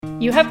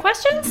You have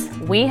questions?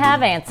 We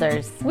have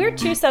answers. We're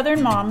two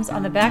Southern moms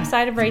on the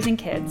backside of raising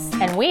kids.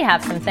 And we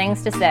have some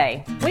things to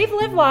say. We've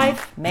lived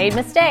life, Made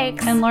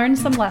mistakes, and learned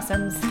some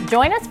lessons.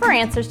 Join us for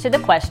answers to the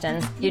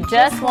questions you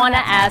just want to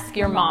ask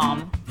your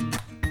mom.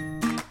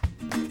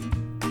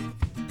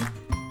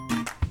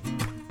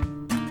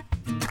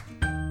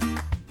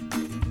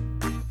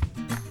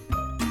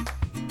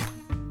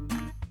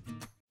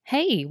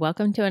 Hey,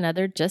 welcome to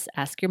another Just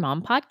Ask Your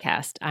Mom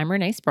podcast. I'm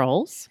Renee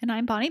Sproles. And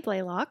I'm Bonnie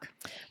Blaylock.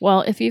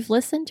 Well, if you've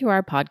listened to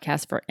our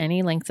podcast for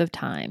any length of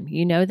time,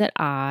 you know that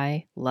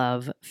I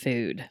love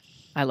food.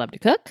 I love to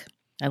cook,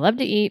 I love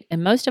to eat,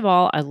 and most of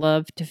all, I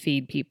love to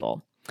feed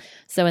people.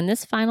 So in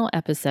this final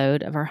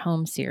episode of our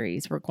home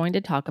series, we're going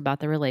to talk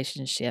about the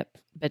relationship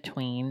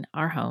between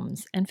our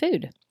homes and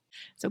food.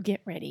 So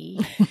get ready.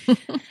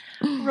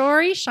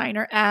 Rory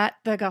Shiner at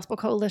the Gospel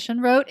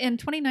Coalition wrote in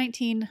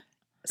 2019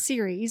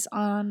 series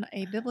on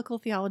a biblical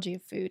theology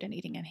of food and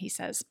eating, and he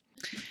says,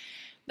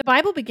 the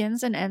Bible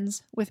begins and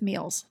ends with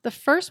meals. The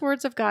first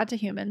words of God to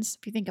humans,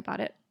 if you think about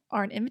it,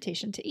 are an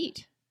invitation to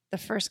eat. The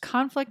first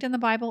conflict in the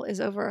Bible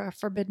is over a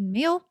forbidden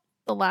meal.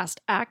 The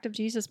last act of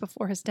Jesus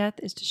before his death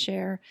is to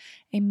share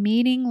a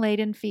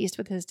meaning-laden feast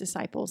with his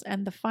disciples,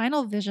 and the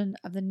final vision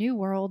of the new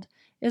world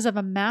is of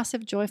a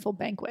massive, joyful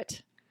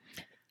banquet.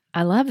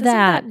 I love Isn't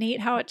that. that neat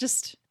how it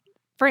just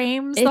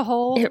frames the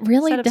whole It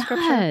really set of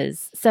scripture?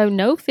 does. So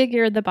no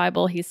figure of the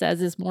Bible, he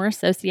says, is more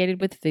associated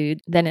with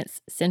food than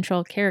its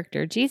central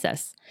character,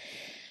 Jesus.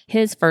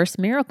 His first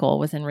miracle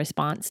was in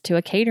response to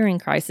a catering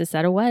crisis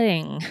at a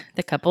wedding.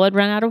 The couple had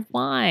run out of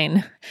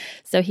wine.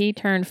 So he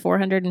turned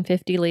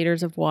 450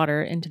 liters of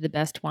water into the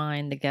best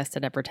wine the guests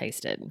had ever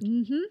tasted.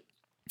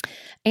 Mm-hmm.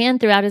 And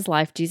throughout his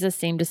life, Jesus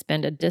seemed to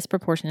spend a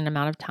disproportionate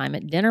amount of time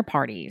at dinner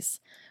parties,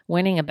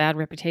 winning a bad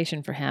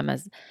reputation for him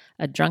as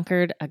a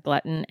drunkard, a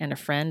glutton, and a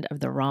friend of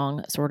the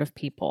wrong sort of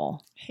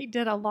people. He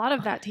did a lot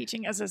of that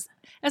teaching as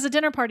a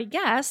dinner party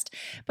guest,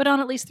 but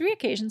on at least 3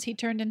 occasions he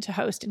turned into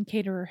host and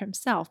caterer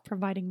himself,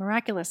 providing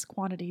miraculous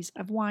quantities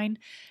of wine,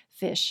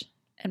 fish,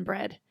 and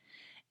bread.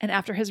 And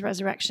after his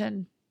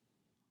resurrection,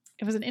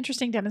 it was an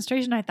interesting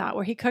demonstration, I thought,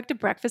 where he cooked a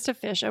breakfast of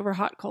fish over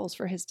hot coals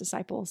for his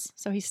disciples,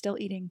 so he's still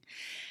eating.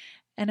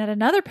 And at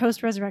another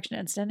post-resurrection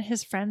incident,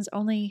 his friends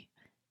only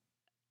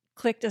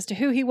clicked as to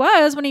who he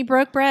was when he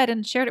broke bread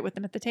and shared it with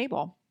them at the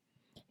table.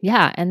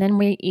 Yeah, and then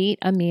we eat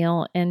a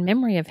meal in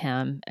memory of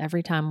him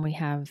every time we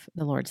have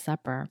the Lord's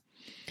Supper.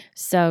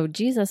 So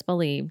Jesus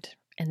believed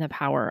in the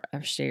power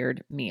of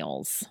shared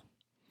meals.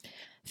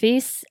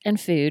 Feasts and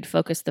food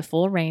focus the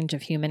full range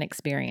of human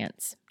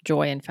experience: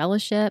 joy and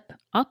fellowship,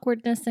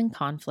 awkwardness and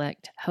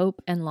conflict,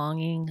 hope and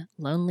longing,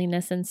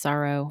 loneliness and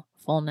sorrow,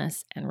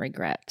 fullness and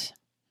regret.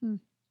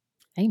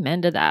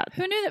 Amen to that.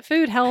 Who knew that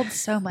food held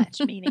so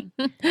much meaning?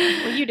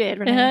 Well, you did,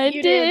 Renee. I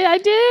You do.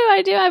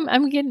 I do.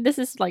 I'm getting, this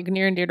is like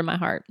near and dear to my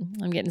heart.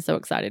 I'm getting so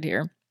excited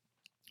here.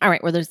 All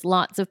right. Well, there's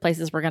lots of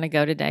places we're going to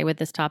go today with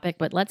this topic,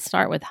 but let's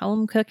start with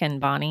home cooking,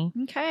 Bonnie.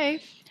 Okay.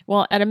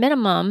 Well, at a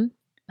minimum,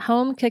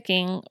 home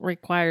cooking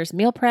requires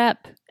meal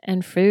prep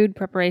and food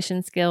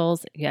preparation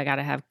skills. You got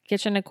to have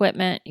kitchen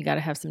equipment. You got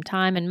to have some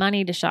time and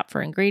money to shop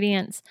for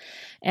ingredients,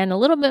 and a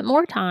little bit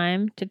more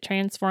time to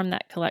transform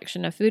that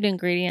collection of food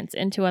ingredients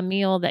into a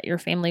meal that your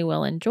family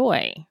will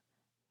enjoy.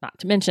 Not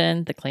to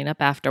mention the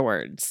cleanup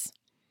afterwards.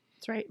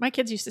 That's right. My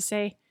kids used to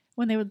say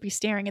when they would be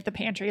staring at the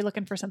pantry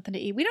looking for something to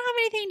eat, we don't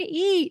have anything to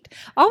eat.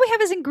 All we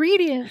have is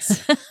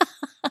ingredients.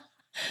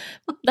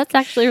 That's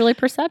actually really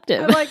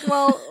perceptive. I'm like,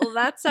 well,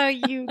 that's how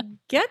you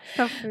get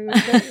the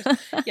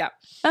food. Yeah.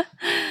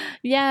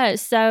 Yeah.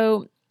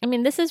 So, I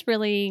mean, this is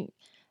really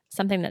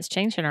something that's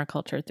changed in our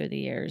culture through the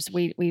years.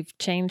 We've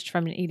changed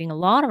from eating a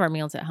lot of our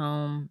meals at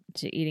home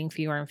to eating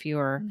fewer and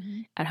fewer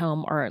at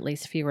home, or at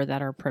least fewer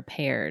that are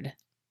prepared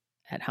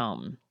at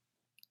home.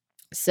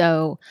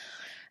 So,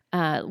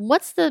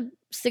 what's the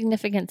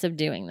significance of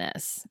doing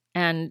this?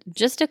 And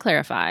just to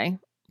clarify,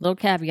 little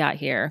caveat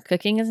here,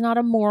 cooking is not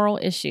a moral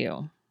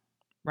issue.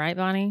 Right,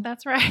 Bonnie?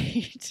 That's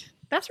right.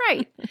 That's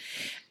right.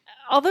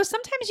 Although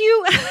sometimes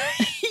you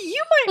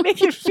might make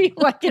it feel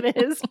like it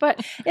is,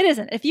 but it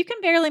isn't. If you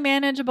can barely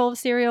manage a bowl of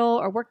cereal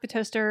or work the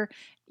toaster,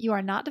 you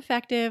are not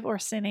defective or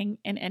sinning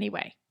in any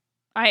way.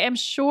 I am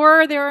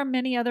sure there are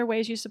many other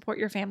ways you support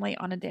your family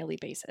on a daily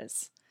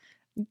basis.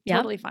 Yep.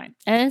 Totally fine.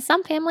 And in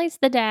some families,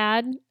 the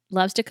dad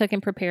loves to cook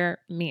and prepare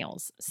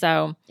meals.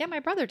 So, yeah,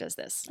 my brother does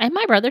this. And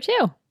my brother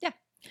too. Yeah.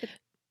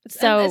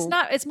 So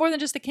it's more than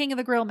just the king of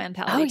the grill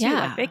mentality. Oh, too.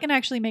 yeah. Like they can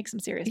actually make some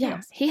serious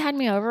meals. He had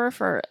me over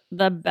for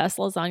the best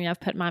lasagna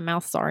I've put in my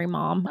mouth. Sorry,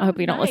 Mom. I hope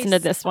you don't listen to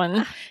this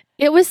one.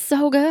 It was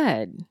so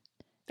good.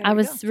 I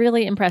was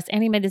really impressed.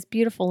 And he made this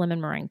beautiful lemon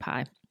meringue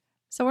pie.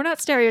 So we're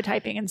not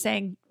stereotyping and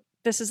saying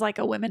this is like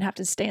a women have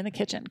to stay in the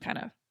kitchen kind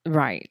of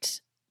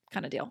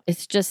deal.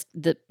 It's just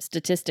the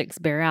statistics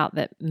bear out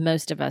that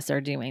most of us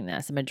are doing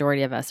this. A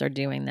majority of us are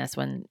doing this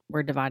when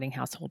we're dividing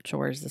household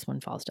chores. This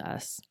one falls to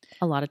us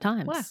a lot of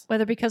times. Well,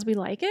 whether because we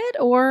like it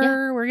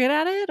or we're good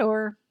at it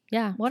or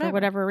for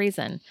whatever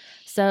reason.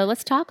 So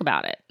let's talk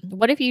about it.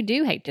 What if you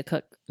do hate to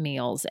cook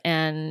meals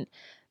and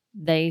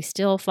they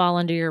still fall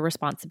under your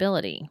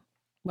responsibility.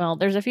 Well,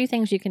 there's a few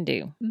things you can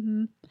do.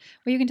 Mm-hmm.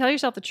 Well, you can tell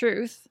yourself the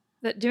truth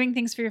that doing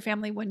things for your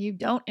family when you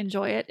don't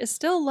enjoy it is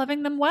still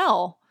loving them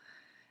well.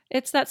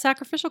 It's that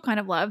sacrificial kind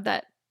of love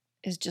that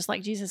is just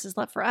like Jesus'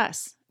 love for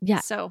us. Yeah.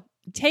 So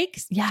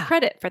take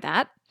credit for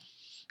that.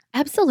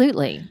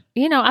 Absolutely.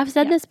 I've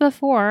said this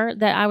before,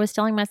 that I was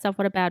telling myself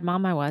what a bad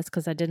mom I was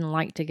because I didn't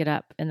like to get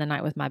up in the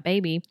night with my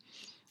baby.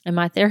 And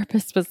my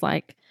therapist was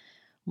like,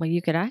 well,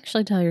 you could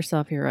actually tell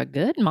yourself you're a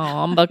good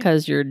mom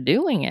because you're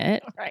doing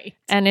it. Right.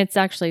 And it's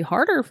actually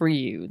harder for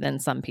you than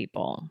some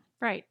people.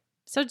 Right.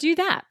 So do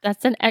that.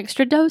 That's an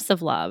extra dose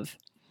of love.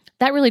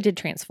 That really did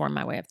transform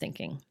my way of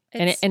thinking.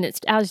 And it's,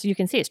 as you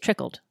can see, it's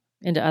trickled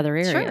into other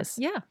areas.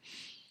 Sure. Yeah.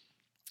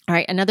 All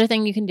right. Another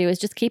thing you can do is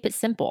just keep it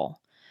simple.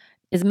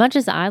 As much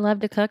as I love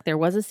to cook, there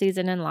was a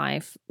season in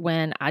life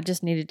when I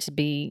just needed to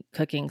be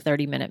cooking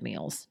 30-minute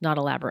meals, not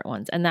elaborate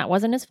ones. And that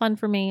wasn't as fun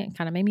for me. It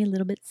kind of made me a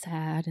little bit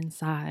sad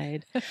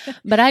inside.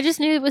 But I just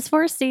knew it was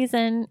for a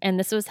season, and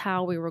this was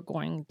how we were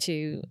going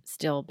to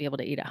still be able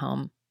to eat at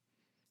home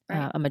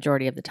a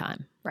majority of the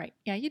time. Right.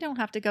 Yeah, you don't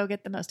have to go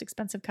get the most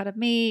expensive cut of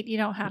meat. You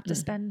don't have to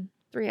spend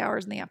 3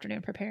 hours in the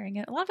afternoon preparing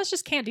it. A lot of us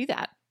just can't do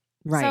that.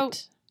 Right.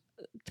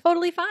 So,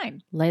 totally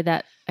fine. Lay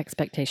that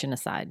expectation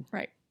aside.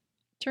 Right.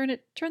 Turn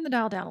the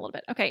dial down a little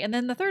bit. Okay. And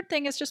then the third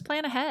thing is just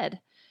plan ahead,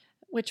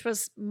 which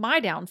was my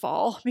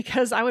downfall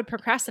because I would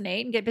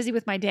procrastinate and get busy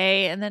with my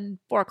day. And then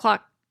 4:00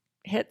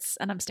 hits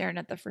and I'm staring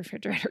at the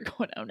refrigerator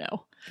going, oh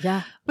no.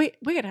 Yeah. We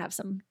got to have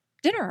some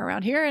dinner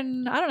around here.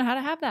 And I don't know how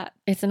to have that.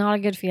 It's not a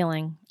good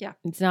feeling. Yeah.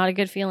 It's not a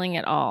good feeling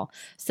at all.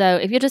 So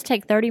if you just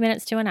take 30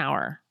 minutes to an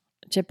hour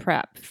to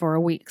prep for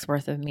a week's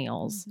worth of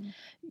meals,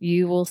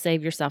 you will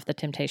save yourself the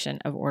temptation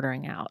of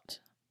ordering out.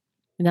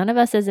 None of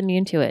us is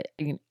immune to it.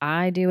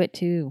 I do it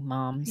too,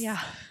 moms. Yeah.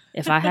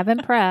 If I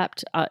haven't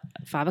prepped,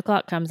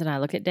 5:00 comes and I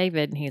look at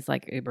David and he's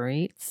like, Uber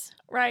Eats.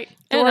 Right.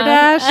 And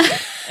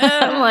DoorDash.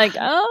 I'm like,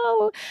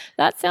 oh,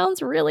 that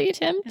sounds really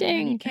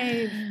tempting.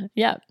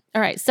 Yeah.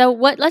 All right. So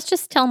let's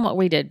just tell them what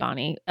we did,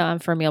 Bonnie,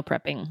 for meal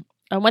prepping.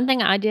 One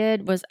thing I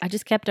did was I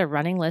just kept a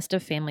running list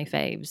of family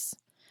faves.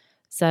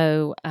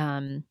 So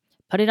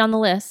put it on the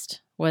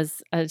list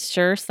was a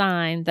sure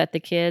sign that the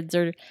kids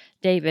or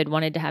David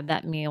wanted to have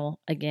that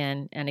meal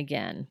again and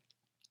again.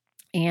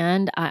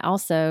 And I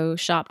also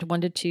shopped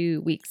 1 to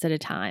 2 weeks at a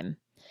time.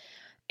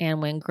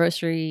 And when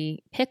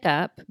grocery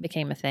pickup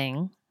became a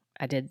thing,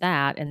 I did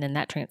that. And then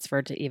that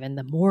transferred to even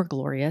the more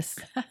glorious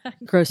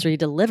grocery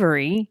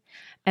delivery.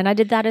 And I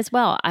did that as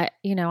well.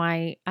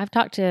 I've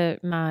talked to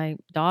my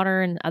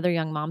daughter and other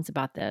young moms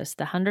about this.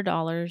 The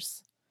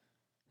 $100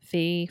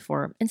 fee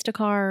for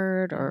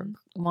Instacart or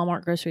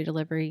Walmart grocery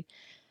delivery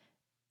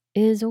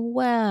is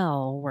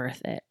well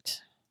worth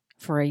it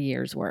for a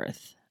year's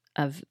worth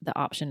of the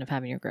option of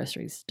having your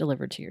groceries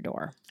delivered to your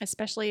door.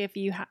 Especially if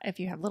you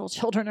have little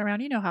children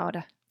around, you know how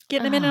to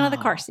get them in and out of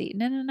the car seat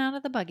and in and out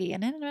of the buggy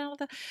and in and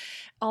out of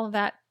all of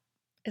that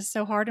is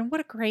so hard. And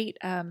what a great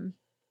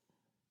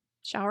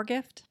shower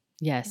gift.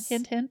 Yes.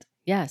 Hint, hint.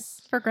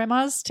 Yes. For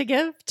grandmas to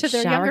give to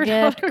their shower younger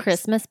gift, daughters.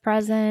 Christmas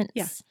presents.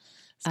 Yeah.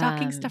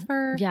 Stocking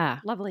stuffer. Yeah.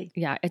 Lovely.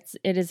 Yeah.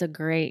 It is a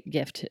great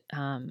gift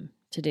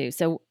to do.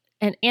 So,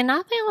 and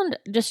I found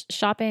just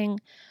shopping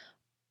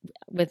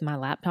with my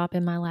laptop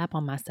in my lap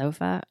on my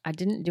sofa, I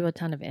didn't do a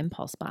ton of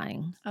impulse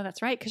buying. Oh,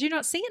 that's right. Because you're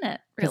not seeing it.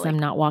 Because I'm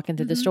not walking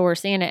through the store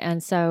seeing it.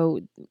 And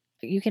so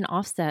you can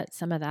offset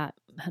some of that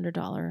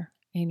 $100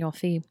 annual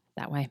fee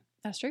that way.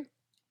 That's true.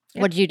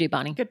 Yep. What did you do,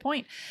 Bonnie? Good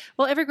point.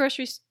 Well, every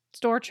grocery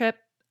store trip,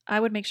 I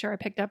would make sure I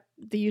picked up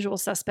the usual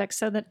suspects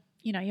so that,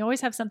 you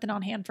always have something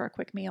on hand for a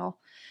quick meal.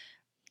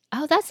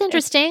 Oh, that's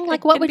interesting.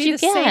 Like, what would you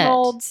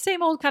get?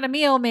 Same old kind of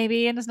meal,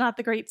 maybe, and it's not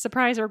the great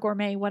surprise or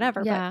gourmet,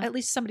 whatever. Yeah. But at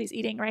least somebody's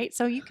eating, right?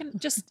 So you can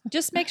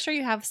just make sure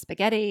you have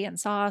spaghetti and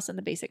sauce and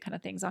the basic kind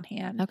of things on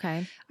hand.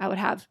 Okay. I would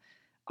have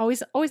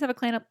always have a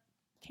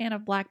can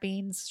of black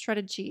beans,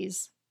 shredded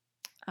cheese,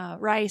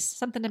 rice,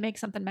 something to make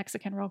something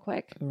Mexican real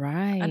quick.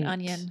 Right. An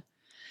onion,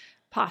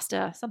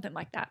 pasta, something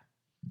like that.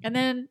 And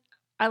then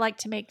I like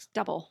to make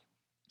double.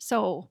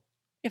 So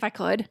if I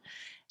could,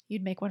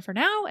 you'd make one for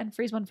now and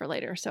freeze one for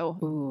later.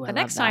 So the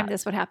next time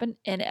this would happen,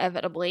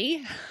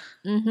 inevitably,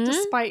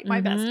 despite my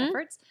best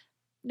efforts,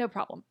 no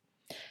problem.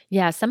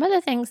 Yeah. Some of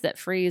the things that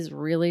freeze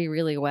really,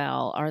 really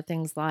well are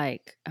things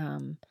like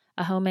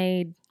a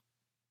homemade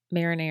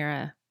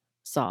marinara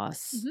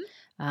sauce.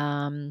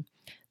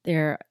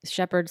 Their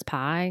shepherd's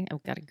pie.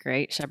 I've got a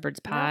great shepherd's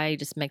pie. You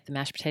just make the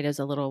mashed potatoes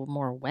a little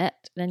more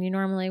wet than you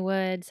normally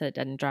would so it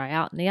doesn't dry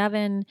out in the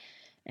oven.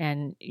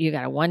 And you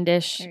got a one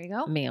dish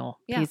meal.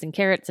 Yeah. Peas and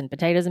carrots and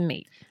potatoes and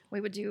meat.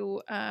 We would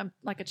do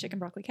like a chicken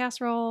broccoli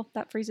casserole.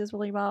 That freezes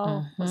really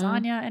well.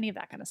 Lasagna, any of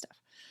that kind of stuff.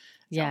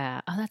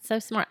 Yeah. Oh, that's so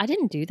smart. I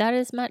didn't do that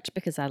as much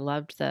because I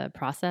loved the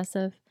process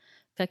of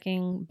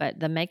cooking. But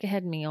the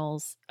make-ahead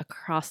meals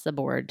across the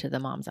board to the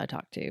moms I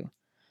talk to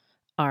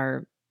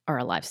are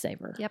a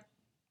lifesaver. Yep.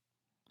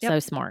 So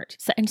smart.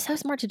 And so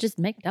smart to just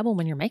make double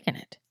when you're making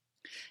it.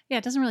 Yeah,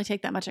 it doesn't really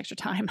take that much extra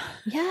time.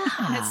 Yeah.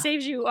 And it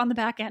saves you on the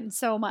back end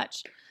so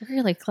much.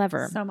 Really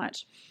clever. So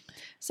much.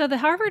 So the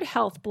Harvard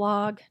Health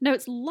blog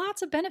notes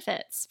lots of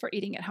benefits for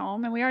eating at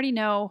home, and we already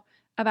know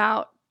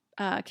about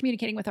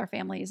communicating with our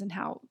families and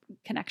how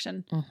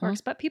connection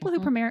works. But people who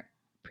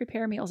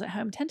prepare meals at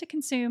home tend to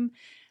consume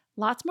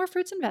lots more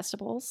fruits and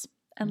vegetables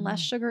and less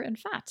sugar and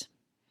fat.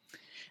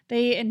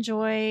 They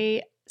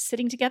enjoy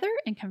sitting together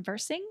and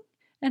conversing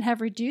and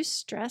have reduced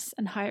stress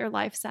and higher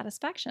life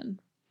satisfaction.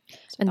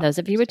 And those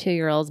of you with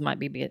 2-year-olds might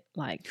be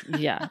like,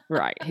 yeah,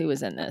 right. Who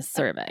was in this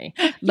survey?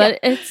 But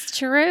it's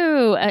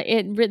true.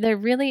 There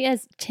really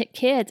is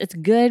kids. It's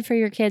good for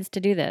your kids to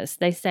do this.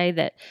 They say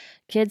that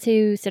kids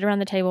who sit around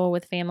the table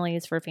with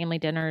families for family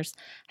dinners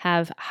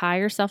have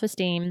higher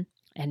self-esteem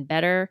and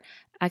better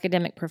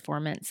academic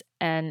performance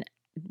and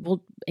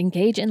will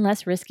engage in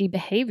less risky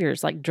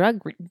behaviors like drug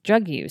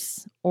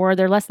use, or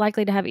they're less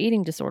likely to have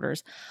eating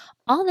disorders.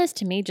 All this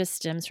to me just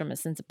stems from a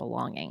sense of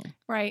belonging.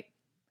 Right.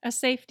 A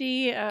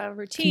safety, a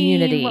routine,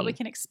 community, what we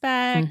can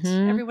expect.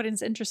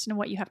 Everybody's interested in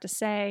what you have to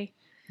say.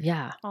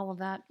 Yeah. All of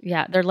that.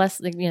 Yeah. They're less,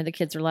 the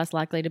kids are less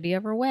likely to be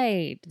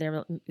overweight.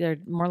 They're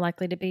more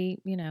likely to be,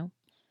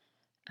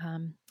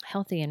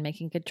 healthy and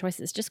making good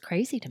choices. It's just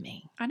crazy to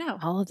me. I know.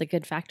 All of the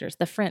good factors.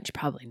 The French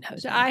probably know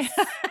this.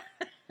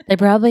 They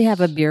probably have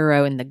a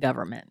bureau in the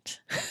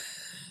government.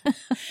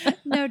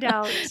 No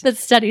doubt. That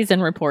studies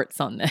and reports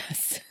on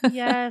this.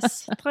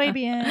 Yes. Très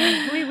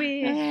bien. Oui,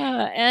 oui.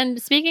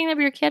 And speaking of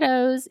your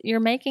kiddos, you're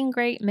making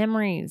great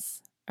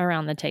memories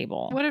around the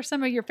table. What are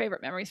some of your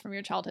favorite memories from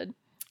your childhood?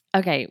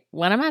 Okay.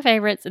 One of my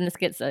favorites, and this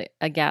gets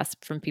a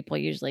gasp from people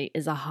usually,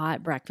 is a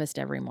hot breakfast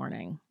every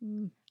morning.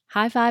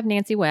 High five,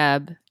 Nancy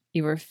Webb.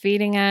 You were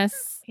feeding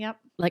us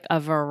like a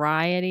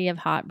variety of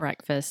hot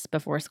breakfasts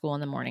before school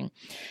in the morning.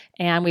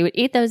 And we would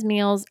eat those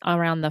meals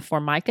around the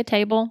Formica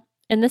table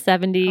in the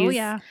 70s. Oh,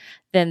 yeah.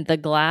 Then the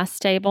glass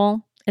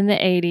table in the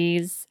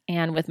 80s.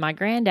 And with my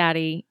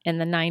granddaddy in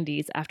the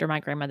 90s after my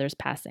grandmother's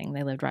passing.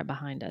 They lived right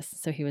behind us.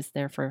 So he was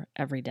there for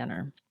every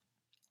dinner.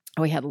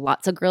 We had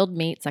lots of grilled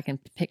meats. I can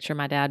picture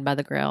my dad by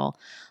the grill.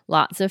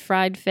 Lots of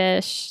fried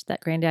fish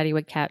that granddaddy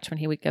would catch when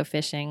he would go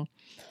fishing.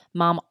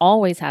 Mom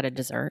always had a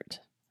dessert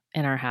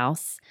in our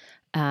house.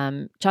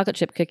 Chocolate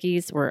chip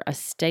cookies were a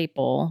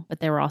staple, but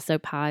there were also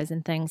pies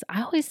and things.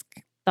 I always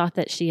thought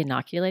that she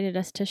inoculated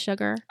us to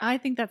sugar. I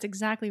think that's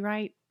exactly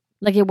right.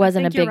 Like it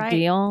wasn't a big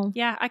deal.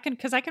 Yeah,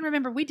 because I can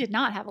remember we did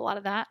not have a lot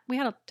of that. We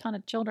had a ton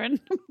of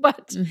children,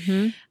 but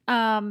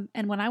and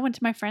when I went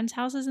to my friends'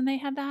 houses and they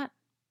had that,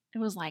 it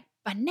was like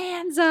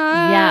bonanza.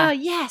 Yeah.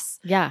 Yes.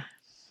 Yeah.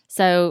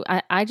 So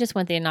I just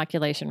went the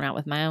inoculation route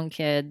with my own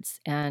kids,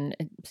 and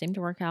it seemed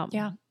to work out.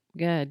 Yeah.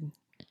 Good.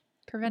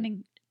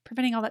 Preventing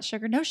all that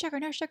sugar. No sugar,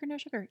 no sugar, no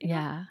sugar.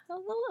 Yeah. A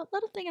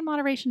little thing in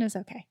moderation is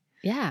okay.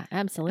 Yeah,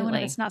 absolutely. And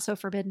when it's not so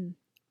forbidden,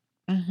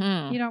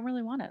 you don't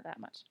really want it that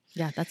much.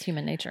 Yeah, that's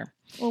human nature.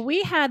 Well,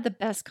 we had the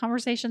best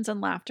conversations and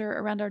laughter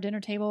around our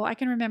dinner table. I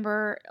can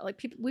remember,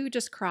 we would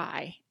just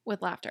cry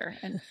with laughter.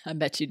 And I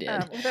bet you did.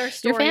 With our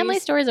stories. Your family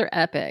stories are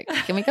epic.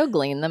 Can we go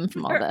glean them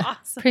from all the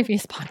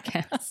previous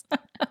podcasts?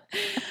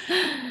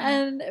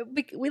 And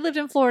we lived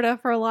in Florida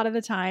for a lot of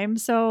the time.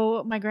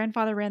 So my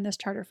grandfather ran this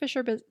charter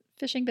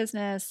fishing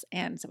business.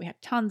 And so we had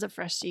tons of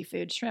fresh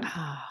seafood, shrimp,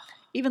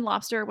 even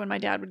lobster when my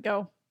dad would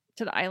go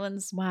to the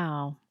islands.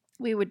 Wow.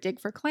 We would dig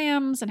for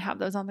clams and have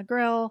those on the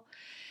grill.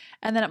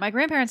 And then at my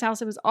grandparents'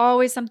 house, it was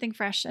always something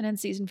fresh and in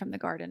season from the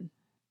garden.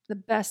 The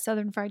best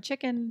southern fried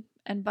chicken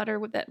and butter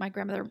that my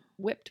grandmother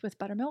whipped with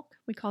buttermilk.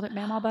 We called it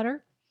Mamaw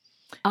butter.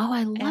 Oh,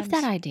 I love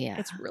that idea.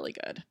 It's really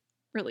good.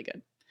 Really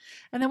good.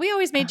 And then we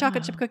always made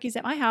chocolate chip cookies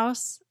at my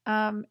house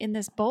in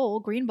this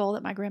green bowl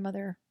that my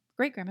great-grandmother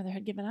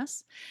had given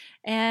us.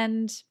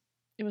 And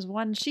it was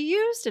one she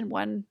used and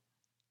one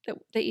that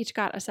they each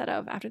got a set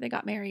of after they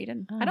got married.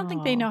 And I don't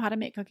think they know how to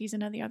make cookies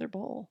in any other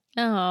bowl.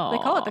 Oh, they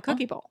call it the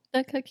cookie bowl.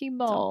 The cookie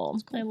bowl.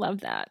 So cool. I love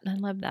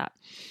that.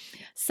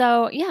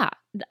 So yeah,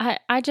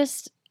 I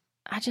just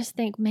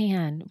think,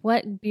 man,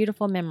 what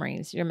beautiful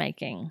memories you're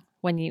making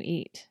when you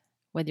eat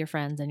with your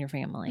friends and your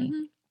family.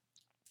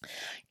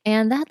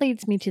 And that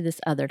leads me to this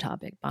other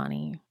topic,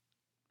 Bonnie.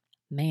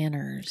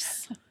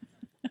 Manners.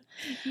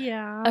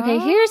 Yeah. Okay,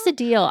 here's the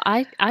deal.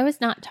 I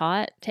was not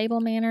taught table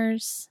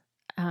manners.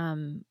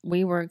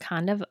 We were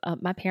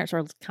my parents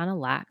were kind of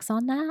lax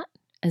on that.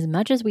 As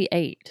much as we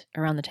ate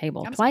around the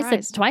table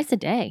twice a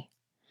day.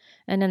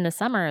 And in the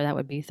summer, that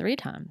would be 3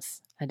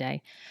 times a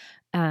day.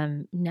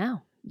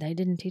 No, they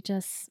didn't teach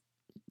us.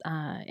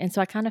 And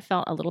so I kind of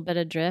felt a little bit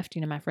adrift.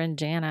 My friend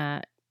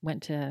Jana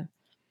went to,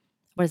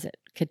 what is it,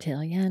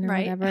 Cotillion or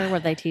whatever, where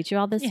they teach you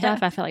all this stuff.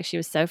 I felt like she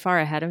was so far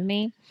ahead of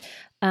me.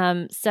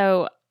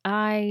 So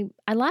I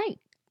like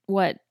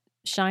what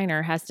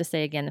Shiner has to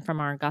say again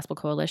from our Gospel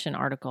Coalition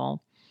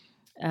article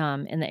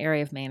in the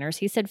area of manners.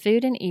 He said,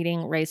 food and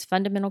eating raise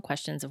fundamental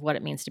questions of what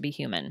it means to be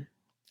human.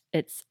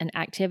 It's an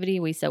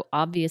activity we so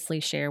obviously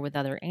share with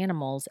other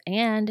animals,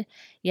 and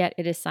yet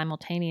it is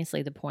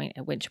simultaneously the point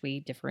at which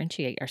we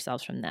differentiate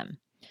ourselves from them.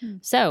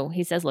 So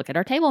he says, look at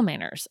our table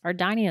manners, our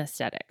dining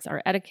aesthetics,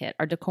 our etiquette,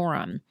 our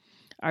decorum.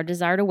 our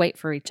desire to wait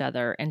for each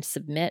other and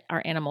submit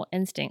our animal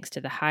instincts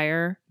to the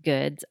higher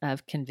goods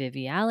of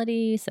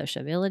conviviality,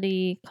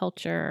 sociability,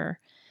 culture,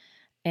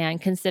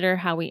 and consider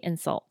how we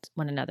insult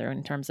one another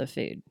in terms of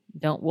food.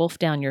 Don't wolf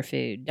down your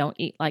food. Don't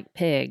eat like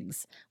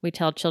pigs. We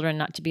tell children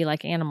not to be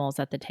like animals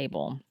at the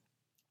table.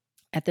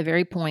 At the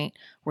very point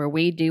where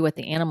we do what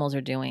the animals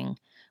are doing,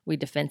 we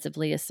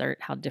defensively assert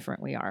how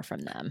different we are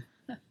from them.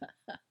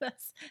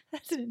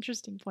 That's an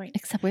interesting point.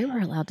 Except we were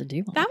allowed to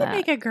do all That that. would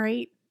make a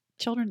great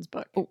children's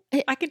book.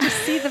 I could just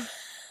see the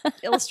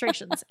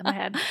illustrations in my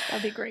head.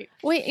 That'd be great.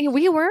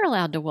 We were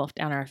allowed to wolf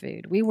down our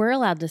food. We were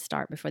allowed to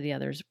start before the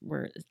others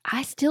were.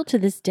 I still to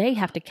this day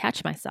have to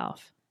catch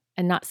myself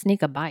and not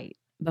sneak a bite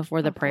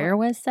before the prayer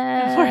was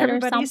said, before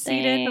everybody's or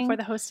something. seated, before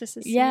the hostess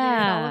is seated,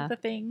 all of the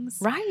things.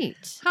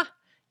 Right. Huh.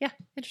 Yeah.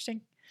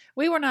 Interesting.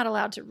 We were not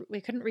allowed to.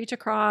 We couldn't reach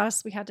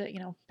across. We had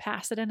to,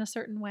 pass it in a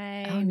certain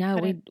way. Oh no,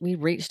 we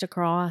reached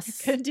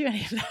across. Couldn't do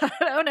any of that.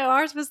 Oh no,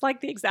 ours was like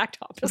the exact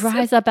opposite.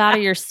 Rise up out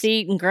of your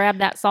seat and grab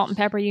that salt and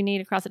pepper you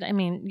need across it. I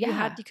mean,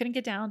 yeah, you couldn't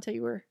get down until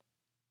you were,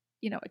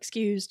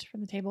 excused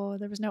from the table.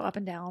 There was no up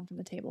and down from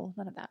the table.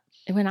 None of that.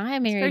 When I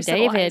married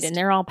David, and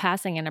they're all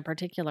passing in a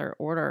particular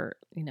order,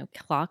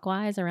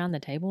 clockwise around the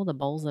table, the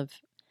bowls of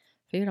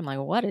food. I'm like,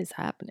 what is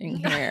happening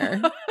here?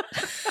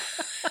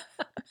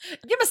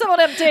 Give me some of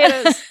them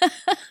potatoes.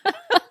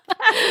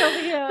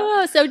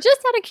 So just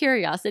out of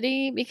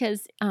curiosity,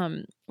 because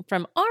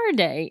from our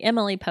day,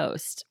 Emily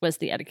Post was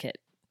the etiquette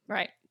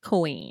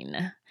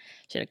queen.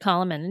 She had a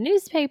column in the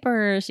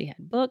newspaper. She had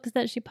books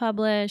that she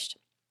published.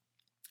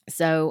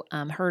 So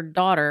her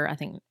daughter, I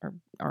think,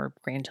 or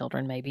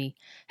grandchildren maybe,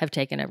 have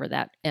taken over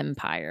that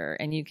empire.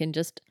 And you can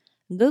just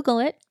Google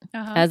it,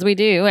 as we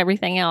do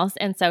everything else.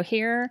 And so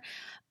here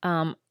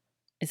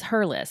is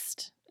her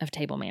list of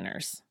table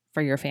manners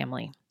for your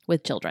family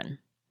with children.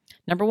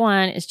 Number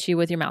 1 is chew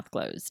with your mouth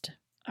closed.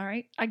 All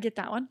right. I get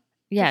that one.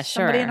 Yeah, There's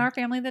sure. Somebody in our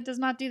family that does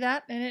not do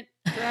that, and it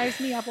drives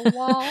me up a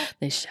wall.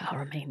 They shall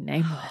remain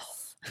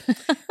nameless.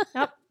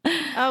 Yep.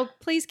 Oh,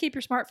 please keep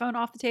your smartphone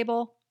off the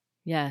table.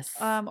 Yes.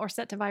 Or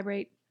set to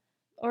vibrate,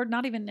 or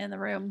not even in the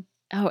room.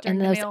 Oh,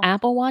 and those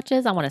Apple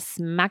Watches, I want to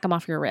smack them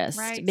off your wrist.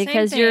 Right.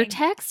 Because your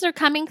texts are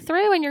coming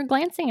through and you're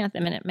glancing at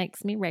them, and it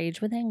makes me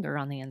rage with anger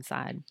on the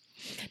inside.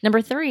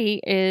 Number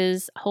 3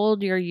 is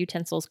hold your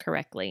utensils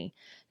correctly.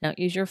 Don't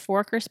use your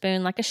fork or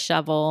spoon like a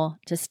shovel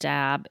to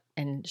stab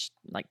and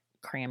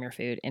cram your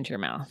food into your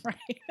mouth. Right.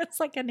 It's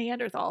like a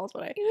Neanderthal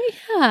way.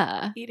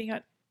 Yeah. Eating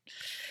it.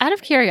 Out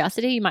of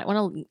curiosity, you might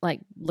want to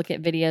look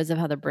at videos of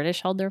how the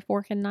British hold their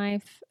fork and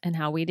knife and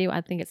how we do.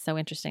 I think it's so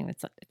interesting.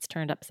 It's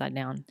turned upside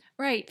down,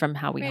 right, from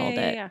how we hold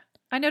it. Yeah.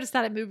 I noticed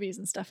that in movies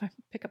and stuff. I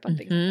pick up on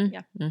things like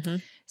that. Yeah. Mm-hmm.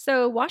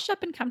 So wash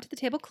up and come to the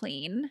table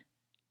clean.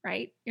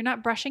 Right, you're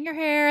not brushing your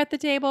hair at the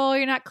table.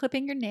 You're not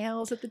clipping your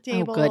nails at the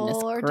table. Oh, goodness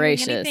or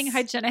gracious. doing anything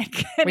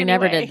hygienic. We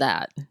never did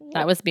that.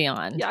 That was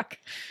beyond. Yuck.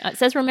 It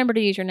says remember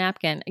to use your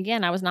napkin.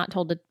 Again, I was not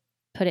told to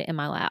put it in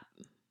my lap.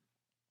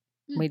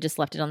 We just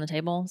left it on the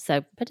table.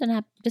 So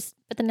just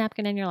put the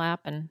napkin in your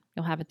lap and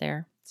you'll have it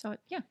there. So,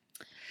 yeah.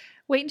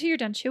 Wait until you're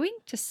done chewing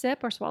to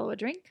sip or swallow a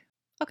drink.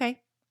 Okay.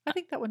 I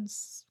think that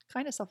one's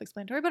kind of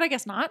self-explanatory, but I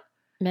guess not.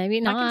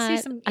 Maybe not. I can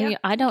see some,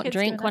 I don't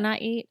drink when I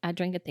eat. I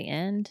drink at the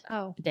end.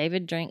 Oh.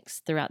 David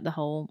drinks throughout the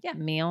whole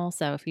meal.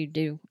 So if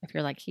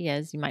you're like he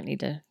is, you might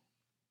need to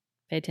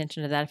pay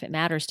attention to that if it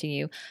matters to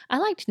you. I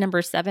liked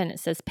number 7.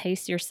 It says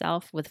pace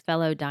yourself with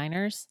fellow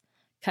diners.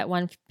 Cut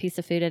one piece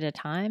of food at a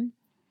time.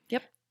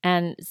 Yep.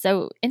 And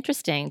so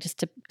interesting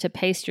just to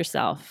pace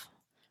yourself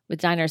with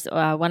diners.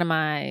 One of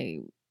my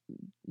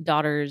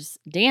daughter's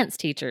dance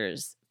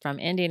teachers from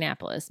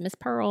Indianapolis, Miss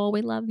Pearl, we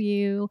love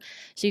you.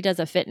 She does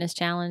a fitness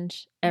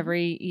challenge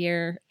every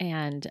year,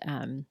 and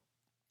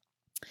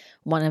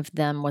one of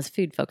them was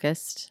food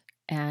focused.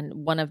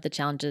 And one of the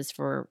challenges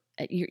for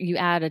you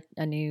add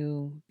a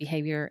new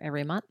behavior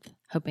every month,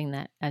 hoping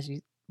that, as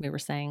we were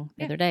saying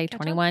the other day,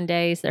 21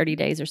 days, 30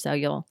 days or so,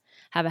 you'll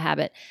have a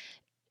habit.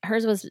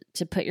 Hers was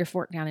to put your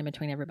fork down in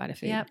between everybody's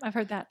food. Yeah, I've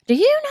heard that. Do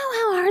you know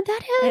how hard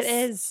that is? It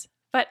is.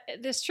 But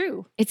it's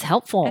true. It's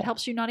helpful. It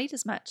helps you not eat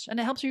as much. And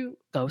it helps you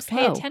go slow.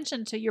 Pay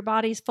attention to your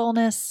body's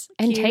fullness.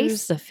 And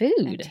taste the food.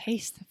 And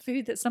taste the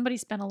food that somebody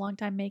spent a long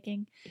time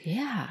making.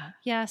 Yeah.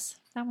 Yes.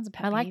 That one's a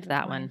pet peeve. I liked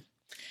that one.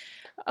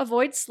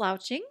 Avoid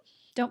slouching.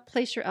 Don't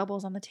place your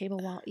elbows on the table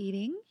while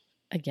eating.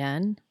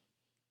 Again,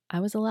 I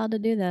was allowed to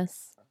do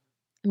this.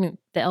 I mean,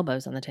 the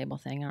elbows on the table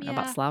thing. I don't know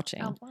about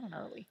slouching. Oh, I don't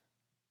know.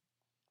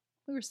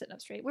 We were sitting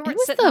up straight. We weren't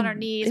sitting on our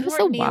knees. It was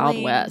the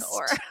Wild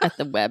West at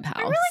the Webb House.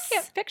 I really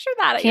can't picture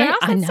that at your house.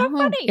 That's so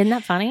funny. Isn't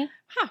that funny?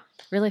 Huh.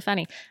 Really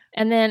funny.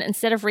 And then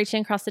instead of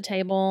reaching across the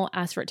table,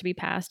 ask for it to be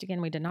passed. Again,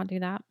 we did not do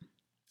that.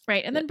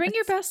 Right. And then bring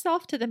your best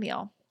self to the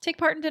meal. Take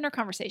part in dinner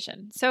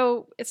conversation.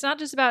 So it's not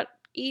just about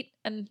eat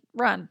and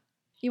run.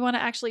 You want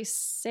to actually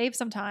save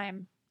some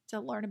time to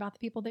learn about the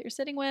people that you're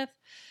sitting with,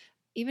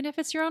 even if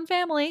it's your own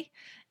family,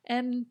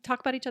 and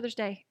talk about each other's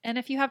day. And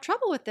if you have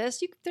trouble with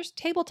this, there's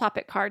table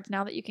topic cards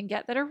now that you can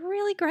get that are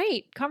really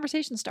great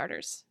conversation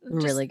starters.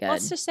 Really good.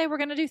 Let's just say we're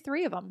going to do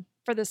 3 of them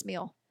for this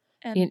meal.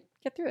 And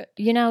get through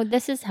it.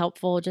 This is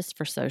helpful just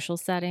for social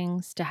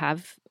settings to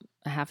have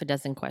a half a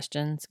dozen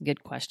questions,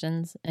 good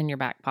questions in your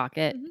back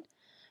pocket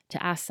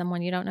to ask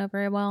someone you don't know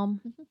very well.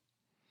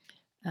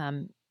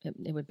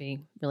 It would be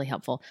really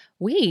helpful.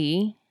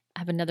 We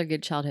have another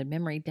good childhood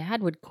memory.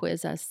 Dad would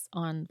quiz us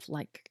on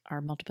like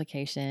our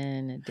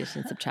multiplication,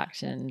 addition,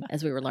 subtraction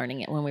as we were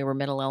learning it when we were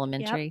middle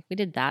elementary. Yep. We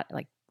did that,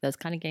 like those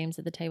kind of games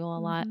at the table a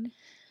lot.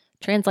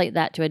 Translate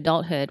that to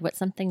adulthood. What's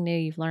something new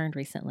you've learned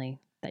recently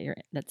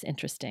that's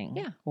interesting?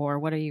 Yeah. Or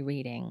what are you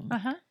reading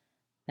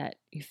that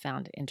you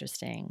found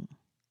interesting?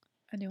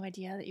 A new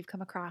idea that you've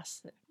come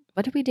across.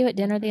 What did we do at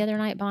dinner the other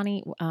night,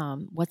 Bonnie?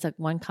 What's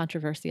one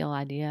controversial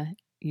idea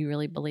you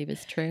really believe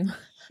is true?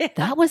 Yeah.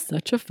 That was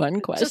such a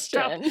fun question. Just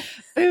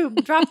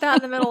drop that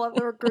in the middle of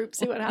the group,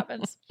 see what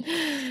happens.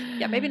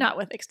 Yeah, maybe not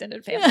with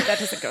extended family. That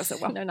doesn't go so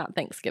well. No, not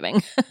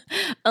Thanksgiving.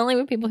 Only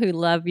with people who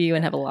love you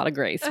and have a lot of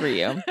grace for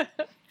you.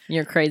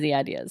 Your crazy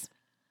ideas.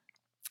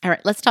 All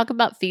right, let's talk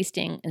about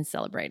feasting and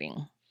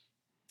celebrating.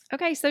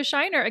 Okay, so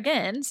Shiner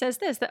again says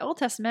this: the Old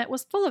Testament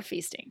was full of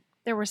feasting.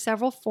 There were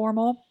several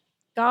formal,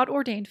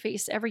 God-ordained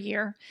feasts every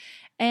year,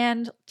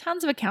 and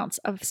tons of accounts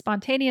of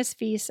spontaneous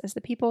feasts as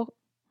the people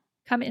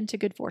come into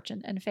good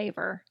fortune and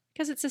favor,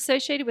 because it's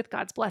associated with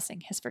God's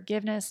blessing, his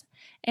forgiveness,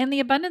 and the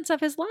abundance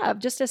of his love,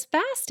 just as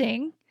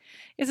fasting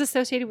is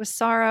associated with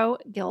sorrow,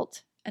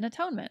 guilt, and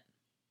atonement.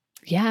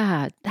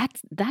 Yeah,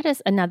 that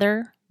is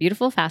another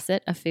beautiful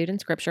facet of food in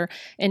Scripture.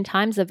 In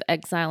times of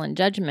exile and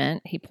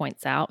judgment, he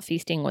points out,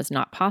 feasting was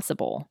not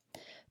possible.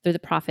 Through the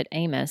prophet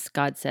Amos,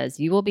 God says,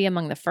 "You will be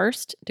among the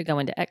first to go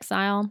into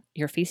exile.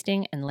 Your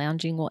feasting and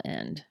lounging will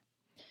end."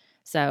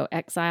 So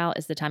exile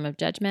is the time of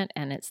judgment,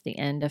 and it's the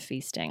end of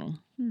feasting.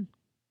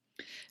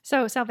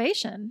 So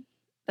salvation,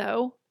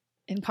 though,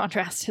 in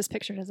contrast, is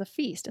pictured as a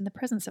feast in the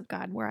presence of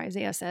God, where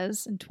Isaiah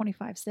says in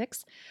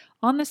 25:6,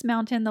 "On this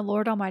mountain the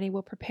Lord Almighty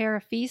will prepare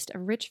a feast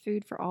of rich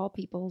food for all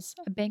peoples,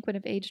 a banquet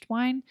of aged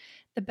wine,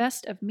 the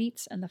best of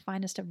meats and the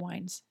finest of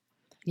wines."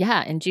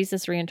 Yeah, and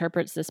Jesus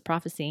reinterprets this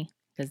prophecy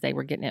because they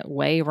were getting it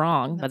way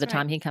wrong by the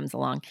time he comes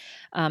along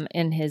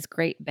in his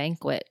great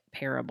banquet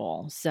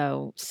parable.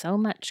 So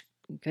much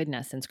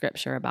goodness in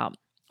Scripture about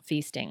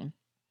feasting.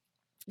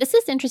 This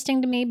is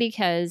interesting to me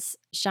because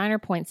Shiner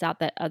points out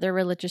that other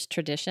religious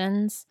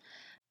traditions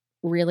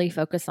really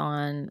focus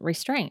on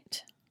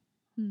restraint.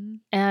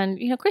 And,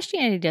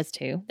 Christianity does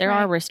too. There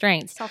are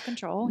restraints.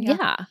 Self-control.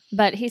 Yeah.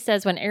 But he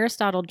says when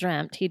Aristotle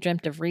dreamt, he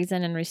dreamt of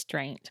reason and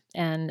restraint.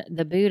 And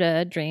the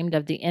Buddha dreamed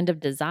of the end of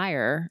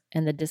desire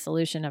and the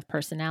dissolution of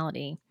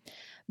personality.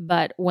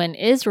 But when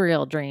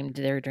Israel dreamed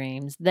their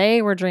dreams,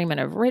 they were dreaming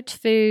of rich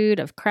food,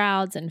 of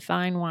crowds and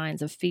fine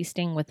wines, of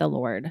feasting with the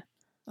Lord.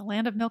 The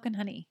land of milk and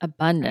honey.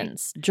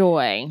 Abundance,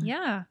 joy.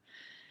 Yeah.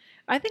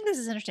 I think this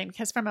is interesting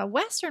because from a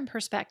Western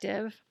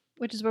perspective,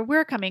 which is where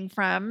we're coming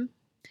from,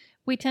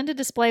 we tend to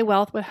display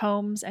wealth with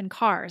homes and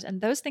cars, and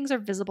those things are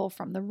visible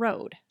from the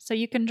road. So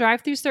you can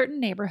drive through certain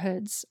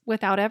neighborhoods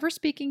without ever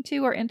speaking to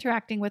or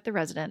interacting with the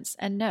residents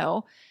and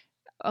know,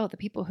 the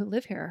people who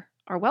live here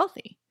are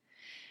wealthy.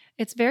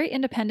 It's very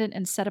independent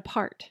and set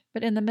apart.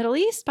 But in the Middle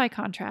East, by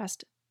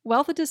contrast,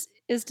 wealth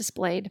is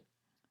displayed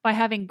by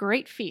having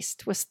great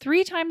feasts with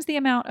 3 times the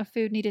amount of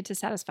food needed to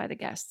satisfy the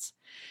guests.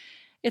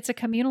 It's a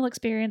communal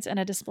experience and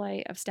a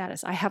display of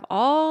status. I have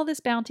all this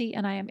bounty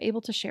and I am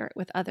able to share it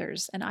with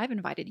others, and I've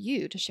invited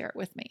you to share it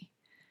with me.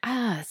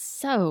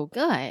 So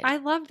good. I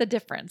love the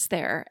difference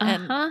there.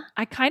 And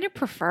I kind of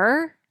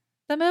prefer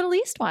the Middle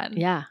East one.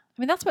 Yeah.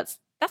 I mean, that's what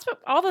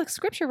all the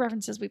Scripture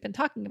references we've been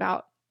talking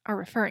about are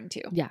referring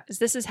to. Yeah.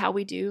 This is how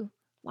we do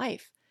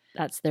life.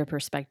 That's their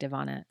perspective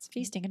on it. It's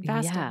feasting and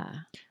fasting. Yeah.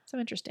 So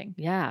interesting.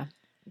 Yeah.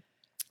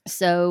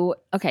 So,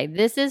 okay,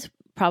 this is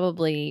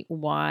probably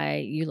why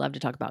you love to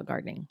talk about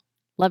gardening.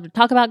 Love to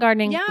talk about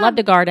gardening. Yeah. Love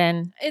to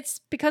garden.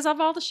 It's because of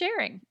all the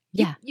sharing.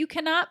 Yeah. You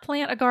cannot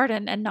plant a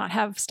garden and not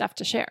have stuff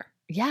to share.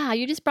 Yeah,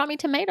 you just brought me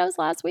tomatoes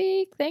last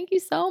week. Thank you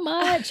so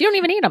much. You don't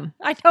even eat them.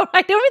 I don't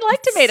even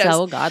like tomatoes.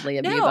 So godly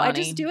of you, Bonnie. No, I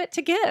just do it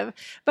to give.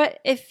 But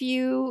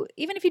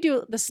even if you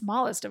do the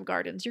smallest of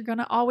gardens, you're going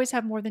to always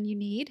have more than you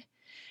need.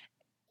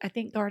 I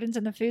think gardens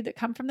and the food that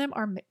come from them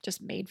are just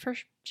made for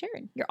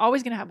sharing. You're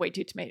always going to have way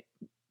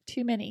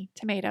too many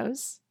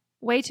tomatoes,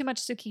 way too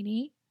much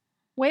zucchini,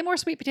 way more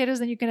sweet potatoes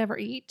than you can ever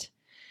eat.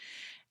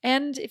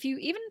 And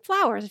even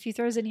flowers, if you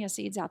throw zinnia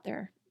seeds out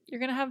there, you're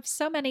going to have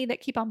so many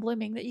that keep on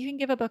blooming that you can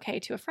give a bouquet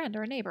to a friend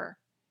or a neighbor.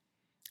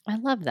 I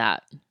love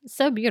that.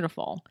 So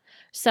beautiful.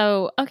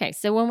 So, okay.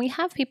 So when we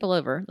have people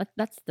over,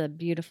 that's the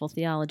beautiful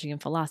theology and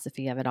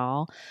philosophy of it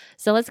all.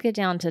 So let's get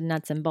down to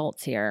nuts and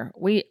bolts here.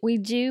 We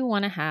do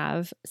want to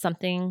have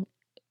something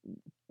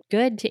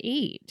good to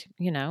eat,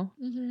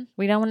 Mm-hmm.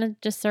 We don't want to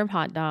just serve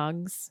hot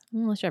dogs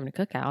unless you're having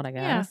a cookout, I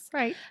guess.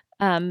 Yeah,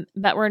 right.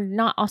 But we're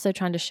not also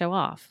trying to show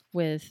off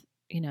with,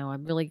 a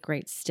really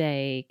great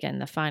steak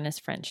and the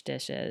finest French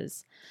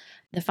dishes.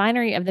 The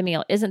finery of the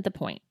meal isn't the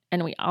point.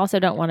 And we also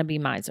don't want to be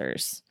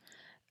misers.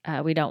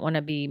 We don't want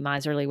to be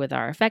miserly with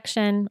our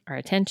affection, our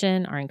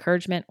attention, our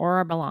encouragement, or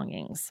our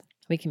belongings.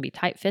 We can be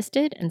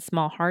tight-fisted and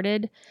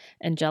small-hearted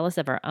and jealous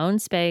of our own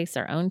space,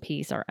 our own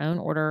peace, our own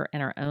order,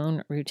 and our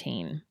own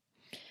routine.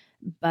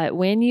 But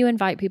when you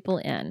invite people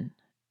in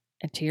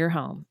to your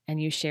home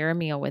and you share a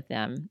meal with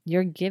them,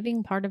 you're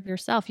giving part of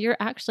yourself. You're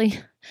actually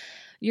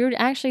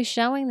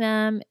showing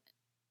them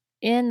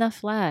in the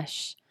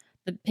flesh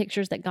the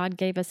pictures that God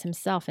gave us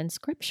himself in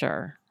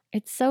Scripture.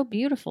 It's so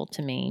beautiful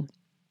to me,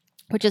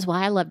 which is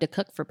why I love to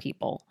cook for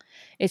people.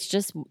 It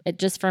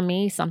just for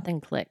me, something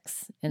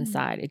clicks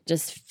inside. It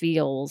just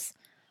feels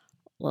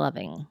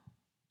loving.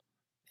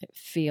 It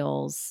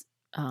feels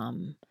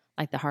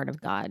like the heart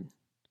of God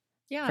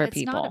for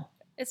people.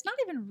 It's not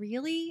even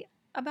really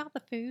about the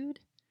food.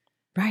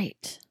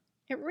 Right.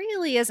 It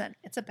really isn't.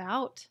 It's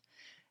about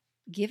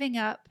giving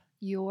up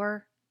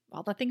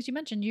all the things you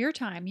mentioned, your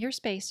time, your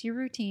space, your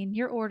routine,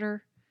 your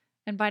order,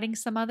 inviting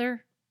some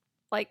other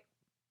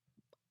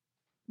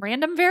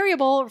random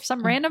variable,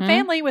 some random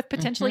family with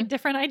potentially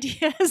different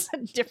ideas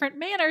and different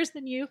manners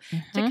than you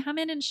to come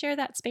in and share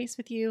that space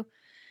with you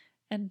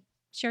and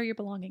share your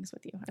belongings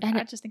with you.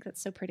 I just think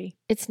that's so pretty.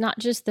 It's not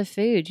just the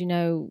food.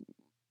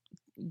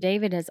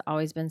 David has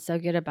always been so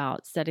good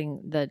about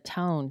setting the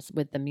tones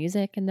with the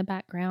music in the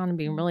background and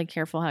being really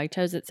careful how he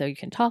chose it so you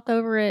can talk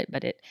over it,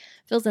 but it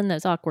fills in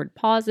those awkward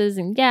pauses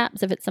and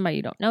gaps if it's somebody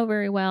you don't know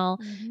very well.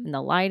 And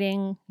the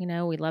lighting,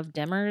 we love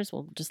dimmers.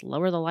 We'll just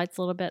lower the lights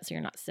a little bit so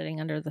you're not sitting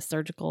under the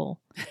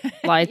surgical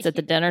lights at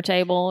the dinner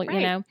table,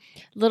 Right.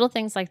 Little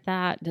things like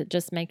that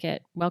just make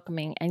it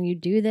welcoming. And you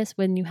do this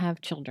when you have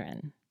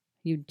children.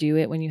 You do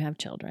it when you have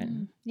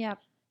children. Yeah.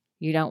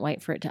 You don't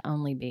wait for it to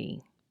only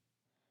be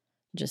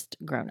just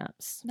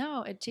grown-ups.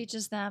 No, it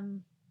teaches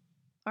them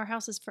our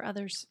house is for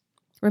others.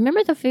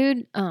 Remember the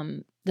food,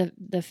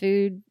 the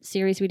food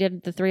series we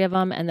did, the three of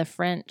them, and the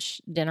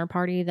French dinner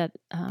party that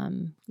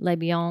Le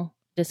Bion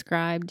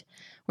described,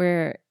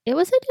 where it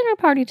was a dinner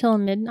party till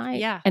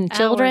midnight, and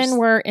children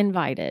were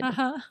invited.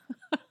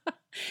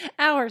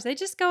 Hours. They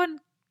just go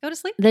to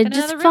sleep. They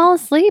just fall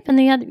asleep, and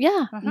they had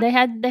they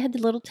had the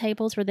little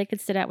tables where they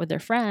could sit at with their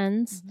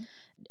friends.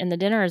 And the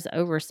dinner is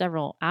over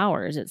several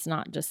hours. It's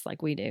not just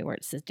like we do where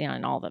it sits down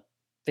and all the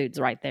food's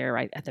right there,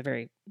 right at the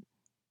very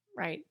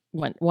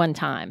one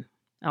time,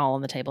 all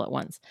on the table at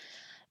once.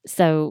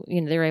 So,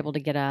 they're able to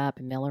get up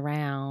and mill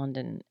around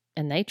and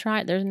they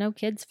try it. There's no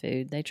kids'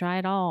 food. They try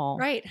it all.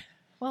 Right.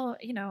 Well,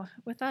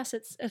 with us,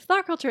 it's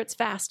our culture. It's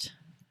fast.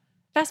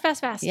 Fast,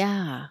 fast, fast.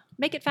 Yeah.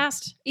 Make it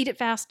fast. Eat it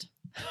fast.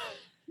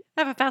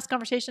 Have a fast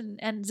conversation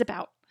and zip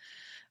out.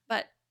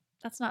 But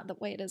that's not the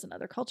way it is in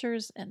other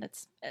cultures, and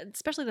it's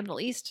especially the Middle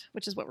East,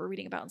 which is what we're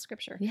reading about in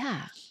Scripture.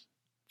 Yeah.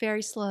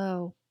 Very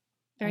slow,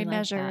 very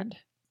measured. That.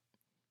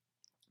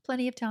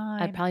 Plenty of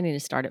time. I'd probably need to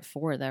start at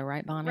 4, though,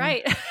 right, Bonnie?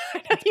 Right. I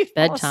know you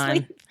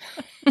bedtime.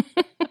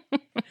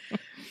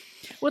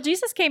 Well,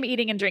 Jesus came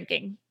eating and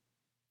drinking,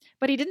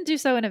 but he didn't do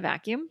so in a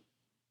vacuum.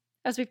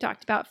 As we've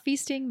talked about,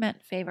 feasting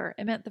meant favor.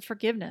 It meant the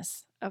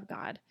forgiveness of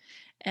God.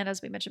 And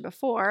as we mentioned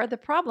before, the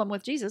problem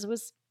with Jesus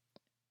was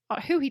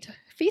who he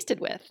feasted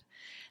with.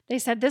 They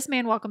said, this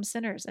man welcomes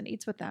sinners and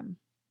eats with them.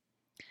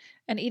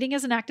 And eating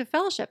is an act of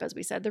fellowship, as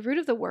we said. The root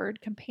of the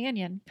word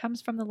companion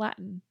comes from the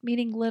Latin,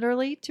 meaning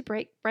literally to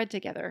break bread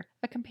together.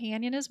 A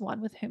companion is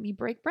one with whom you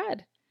break bread.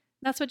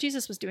 And that's what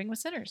Jesus was doing with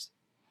sinners.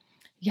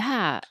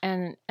 Yeah.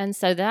 And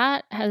so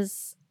that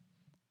has,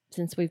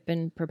 since we've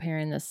been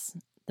preparing this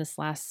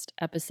last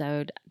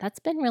episode, that's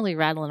been really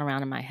rattling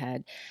around in my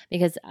head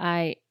because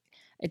I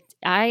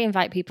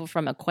invite people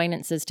from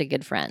acquaintances to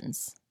good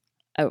friends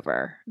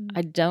over.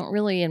 I don't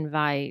really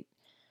invite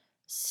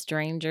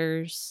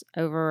strangers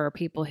over or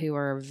people who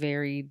are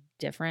very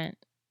different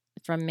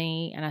from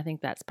me. And I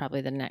think that's probably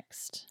the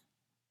next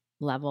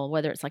level,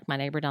 whether it's like my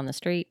neighbor down the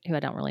street who I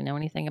don't really know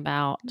anything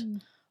about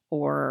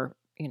or,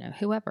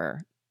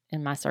 whoever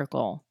in my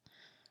circle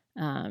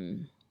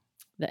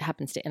that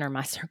happens to enter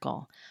my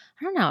circle.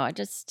 I don't know.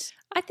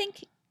 I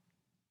think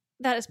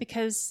that is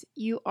because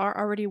you are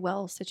already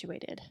well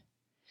situated.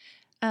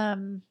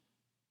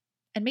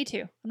 And me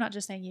too. I'm not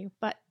just saying you,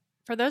 but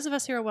for those of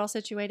us who are well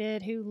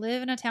situated, who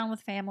live in a town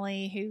with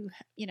family, who,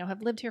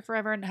 have lived here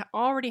forever and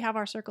already have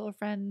our circle of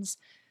friends,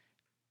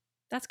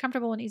 that's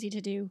comfortable and easy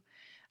to do.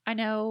 I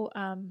know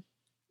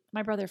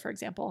my brother, for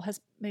example,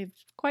 has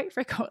moved quite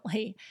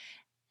frequently,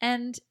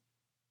 and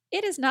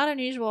it is not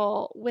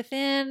unusual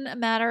within a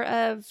matter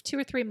of 2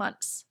 or 3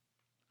 months.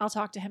 I'll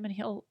talk to him and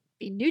he'll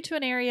be new to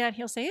an area and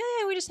he'll say,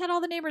 hey, we just had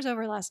all the neighbors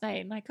over last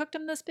night and I cooked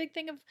them this big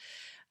thing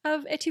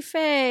of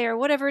etouffee or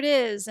whatever it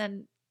is.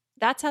 And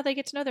that's how they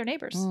get to know their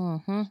neighbors.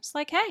 It's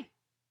like, hey,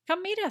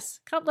 come meet us.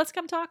 Let's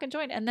come talk and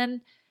join. And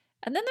then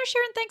they're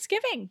sharing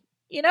Thanksgiving,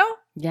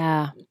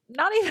 Yeah.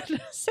 Not even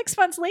 6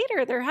 months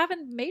later, they're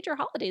having major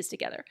holidays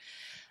together.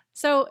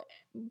 So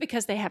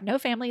because they have no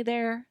family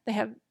there, they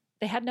had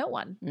no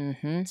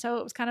one. So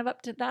it was kind of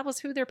that was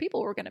who their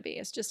people were going to be.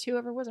 It's just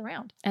whoever was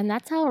around. And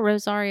that's how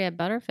Rosaria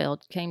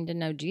Butterfield came to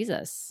know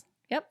Jesus.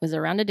 Yep. Was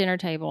around a dinner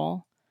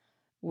table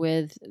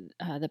with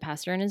the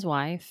pastor and his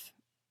wife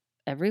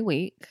every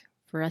week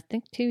for, I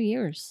think, 2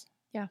 years.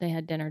 Yeah. They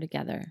had dinner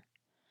together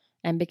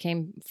and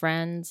became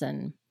friends.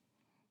 And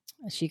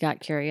she got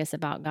curious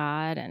about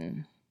God,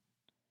 and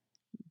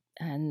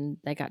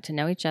they got to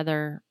know each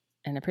other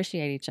and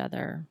appreciate each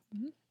other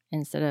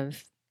instead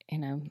of,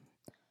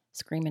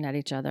 screaming at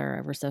each other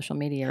over social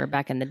media, or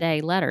back in the day,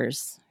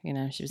 letters. She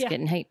was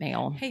getting hate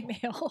mail. Hate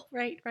mail.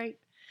 Right.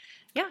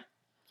 Yeah.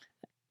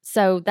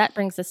 So that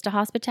brings us to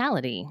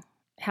hospitality,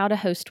 how to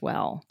host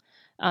well.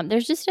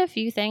 There's just a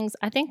few things.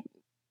 I think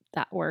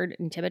that word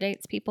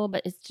intimidates people,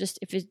 but it's just,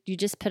 you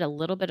just put a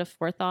little bit of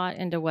forethought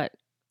into what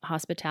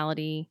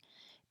hospitality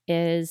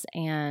is,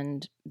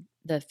 and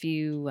the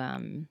few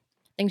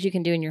things you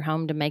can do in your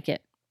home to make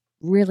it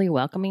really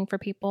welcoming for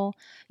people,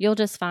 you'll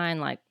just find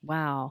like,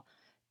 wow,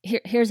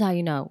 here's how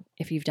you know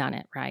if you've done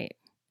it right.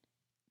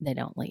 They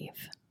don't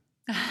leave.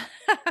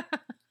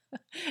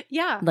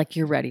 Yeah. Like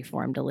you're ready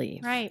for them to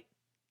leave. Right.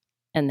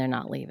 And they're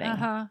not leaving.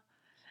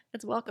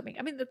 It's welcoming.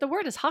 I mean, the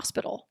word is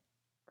hospital,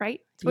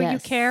 right? It's where you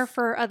care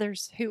for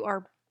others who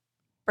are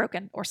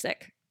broken or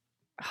sick.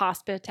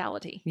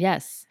 Hospitality.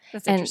 Yes.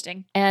 That's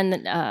interesting.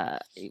 And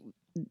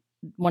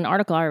one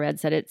article I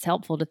read said it's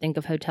helpful to think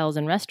of hotels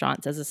and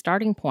restaurants as a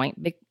starting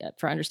point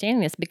for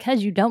understanding this,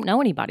 because you don't know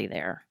anybody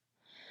there.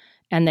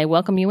 And they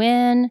welcome you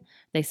in,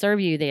 they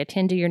serve you, they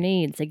attend to your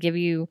needs, they give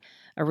you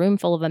a room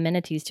full of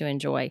amenities to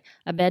enjoy,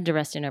 a bed to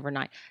rest in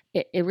overnight.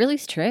 It really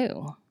is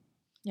true.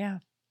 Yeah.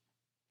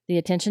 The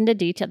attention to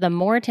detail, the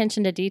more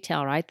attention to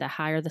detail, right, the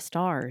higher the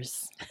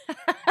stars.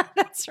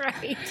 That's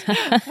right.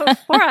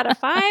 4 out of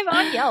 5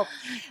 on Yelp.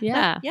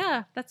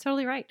 Yeah. That's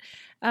totally right.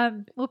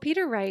 Well,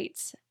 Peter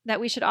writes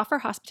that we should offer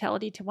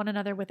hospitality to one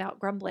another without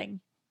grumbling.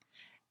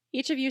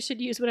 Each of you should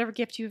use whatever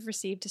gift you have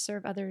received to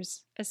serve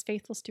others as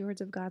faithful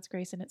stewards of God's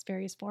grace in its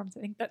various forms.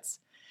 I think that's,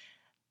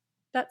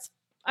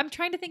 I'm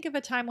trying to think of a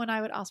time when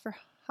I would ask for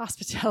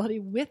hospitality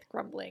with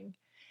grumbling.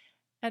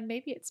 And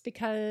maybe it's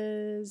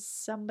because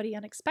somebody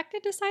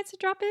unexpected decides to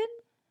drop in.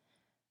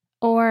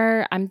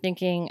 Or I'm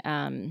thinking,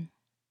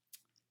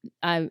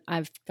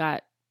 I've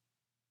got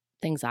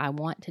things I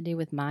want to do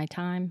with my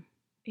time.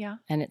 Yeah.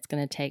 And it's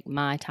going to take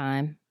my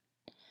time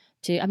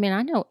I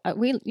know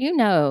you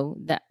know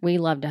that we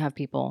love to have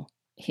people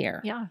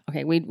here. Yeah.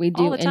 Okay. We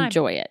do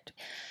enjoy it.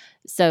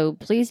 So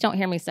please don't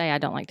hear me say I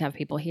don't like to have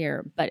people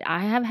here, but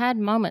I have had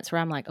moments where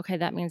I'm like, okay,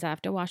 that means I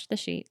have to wash the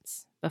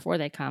sheets before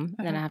they come.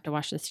 Then I have to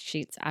wash the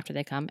sheets after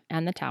they come,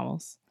 and the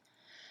towels,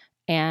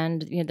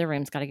 and the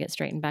room's got to get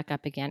straightened back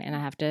up again. And I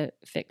have to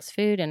fix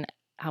food, and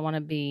I want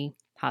to be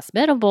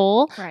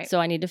hospitable. Right. So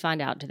I need to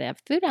find out, do they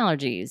have food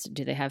allergies?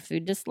 Do they have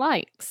food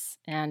dislikes?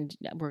 And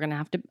we're going to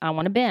have to, I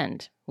want to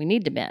bend. We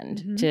need to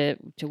bend to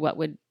what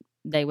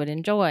they would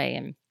enjoy.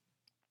 And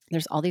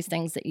there's all these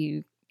things that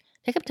you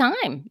take up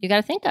time. You got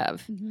to think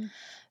of.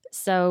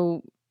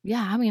 So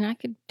yeah,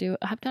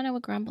 I've done it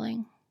with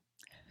grumbling,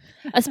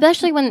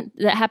 especially when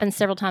that happens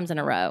several times in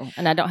a row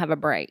and I don't have a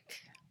break.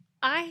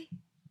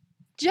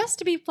 Just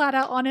to be flat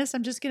out honest,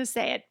 I'm just going to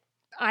say it.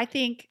 I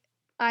think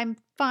I'm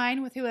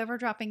fine with whoever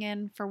dropping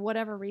in for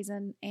whatever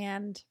reason.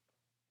 And,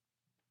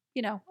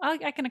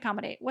 I can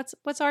accommodate.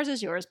 What's ours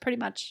is yours, pretty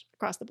much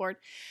across the board.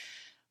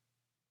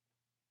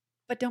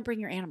 But don't bring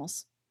your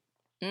animals.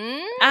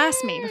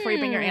 Ask me before you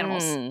bring your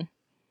animals.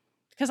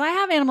 Because I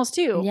have animals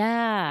too.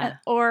 Yeah.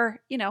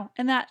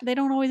 And that they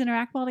don't always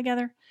interact well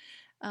together.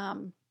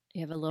 You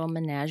have a little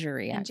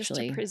menagerie, and actually.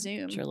 Just to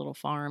presume. It's your little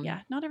farm.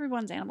 Yeah. Not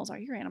everyone's animals are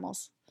your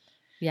animals.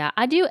 Yeah,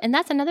 I do. And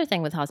that's another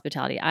thing with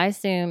hospitality. I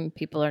assume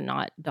people are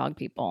not dog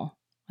people.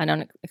 I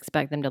don't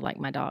expect them to like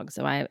my dog.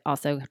 So I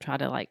also try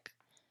to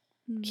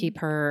keep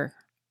her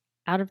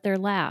out of their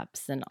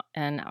laps, and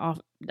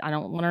I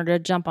don't want her to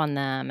jump on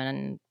them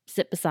and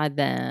sit beside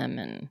them,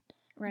 and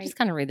just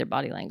kind of read their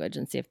body language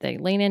and see if they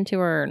lean into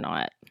her or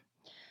not.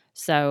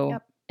 So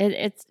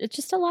it's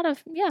just a lot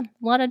of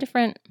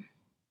different.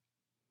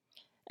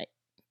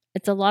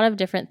 It's a lot of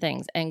different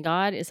things, and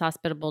God is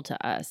hospitable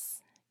to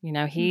us.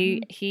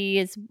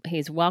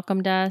 He's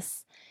welcomed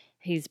us.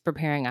 He's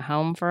preparing a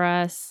home for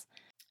us.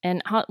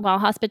 And while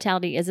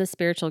hospitality is a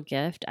spiritual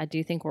gift, I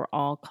do think we're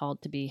all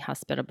called to be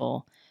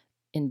hospitable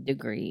in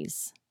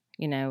degrees.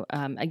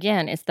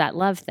 Again, it's that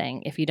love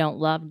thing. If you don't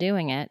love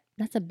doing it,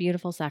 that's a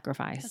beautiful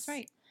sacrifice. That's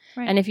right.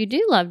 And if you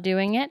do love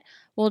doing it,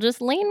 well,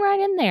 just lean right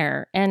in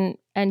there and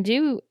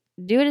do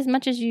it as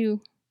much as your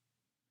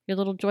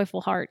little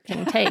joyful heart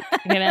can take,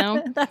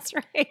 That's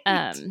right.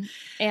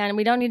 And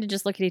we don't need to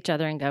just look at each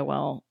other and go,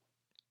 well,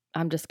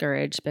 I'm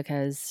discouraged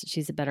because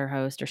she's a better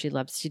host, or she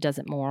does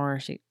it more.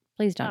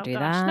 Please don't do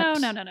that.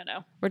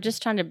 No. We're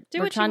just trying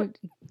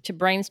to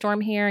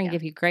brainstorm here and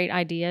give you great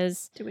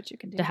ideas. Do what you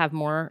can do to have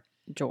more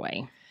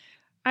joy.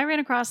 I ran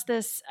across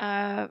this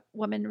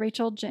woman,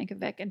 Rachel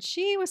Jankovic, and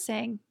she was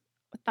saying,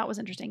 what I thought was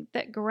interesting,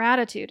 that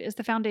gratitude is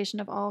the foundation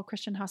of all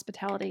Christian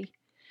hospitality.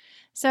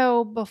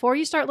 So before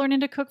you start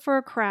learning to cook for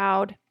a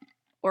crowd,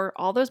 or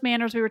all those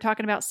manners we were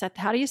talking about,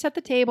 how do you set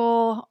the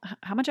table?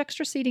 How much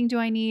extra seating do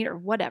I need, or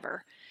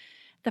whatever?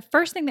 The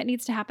first thing that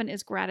needs to happen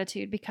is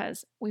gratitude,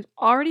 because we've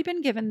already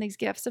been given these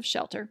gifts of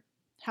shelter,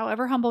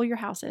 however humble your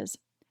house is,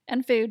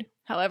 and food,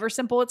 however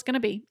simple it's going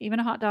to be, even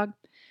a hot dog.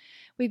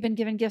 We've been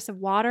given gifts of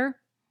water,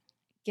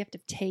 gift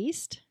of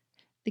taste,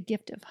 the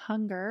gift of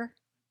hunger,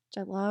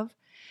 which I love.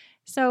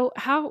 So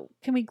how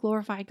can we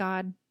glorify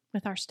God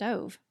with our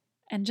stove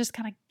and just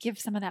kind of give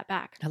some of that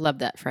back? I love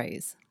that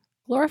phrase.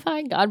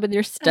 Glorifying God with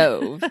your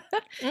stove.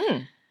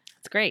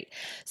 That's great.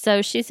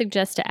 So she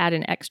suggests to add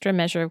an extra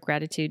measure of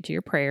gratitude to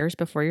your prayers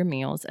before your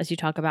meals as you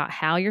talk about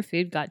how your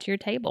food got to your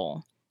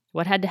table.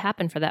 What had to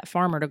happen for that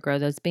farmer to grow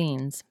those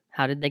beans?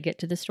 How did they get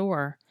to the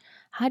store?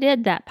 How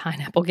did that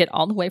pineapple get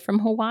all the way from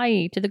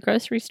Hawaii to the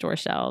grocery store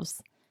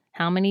shelves?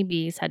 How many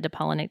bees had to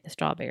pollinate the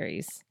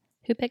strawberries?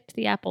 Who picked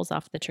the apples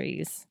off the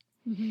trees?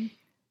 Mm-hmm.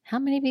 How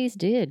many bees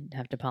did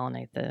have to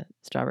pollinate the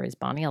strawberries,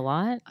 Bonnie? A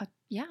lot?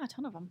 Yeah, a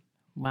ton of them.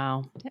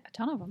 Wow. Yeah, a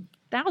ton of them.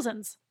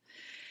 Thousands.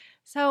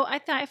 So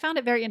I found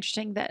it very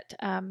interesting that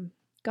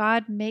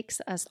God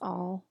makes us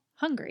all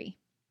hungry.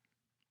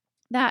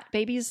 That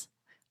babies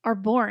are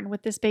born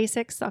with this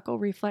basic suckle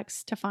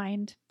reflex to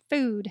find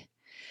food.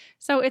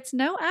 So it's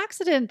no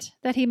accident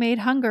that he made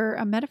hunger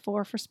a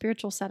metaphor for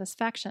spiritual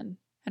satisfaction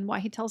and why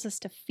he tells us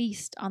to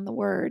feast on the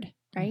word,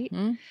 right?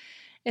 Mm-hmm.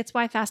 It's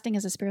why fasting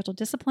is a spiritual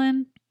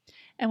discipline.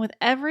 And with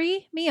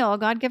every meal,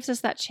 God gives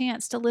us that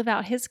chance to live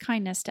out his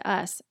kindness to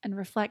us and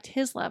reflect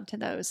his love to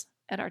those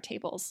at our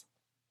tables.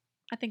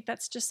 I think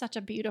that's just such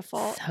a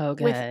beautiful, So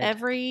good. with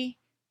every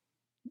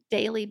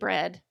daily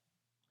bread,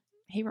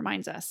 he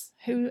reminds us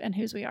who and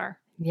whose we are.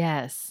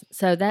 Yes.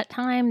 So that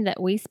time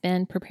that we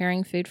spend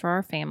preparing food for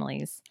our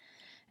families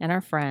and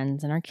our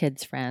friends and our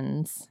kids'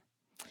 friends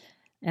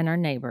and our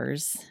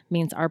neighbors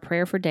means our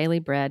prayer for daily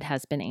bread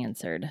has been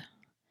answered.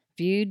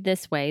 Viewed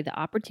this way, the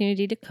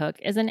opportunity to cook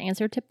is an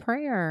answer to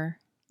prayer.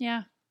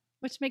 Yeah,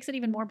 which makes it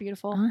even more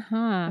beautiful.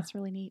 Uh-huh. That's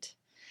really neat.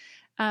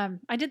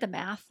 I did the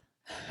math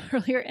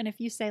earlier, and if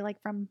you say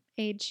like from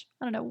age,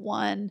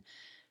 1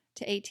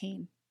 to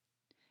 18,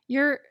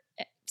 you're,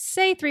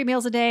 say 3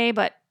 meals a day,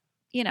 but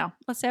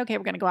let's say, okay,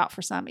 we're going to go out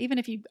for some, even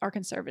if you are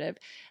conservative,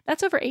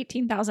 that's over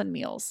 18,000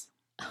 meals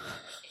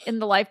in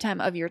the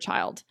lifetime of your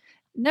child.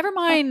 Never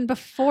mind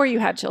before you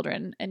had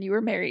children and you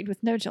were married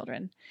with no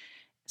children.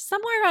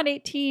 Somewhere around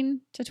 18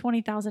 to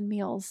 20,000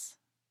 meals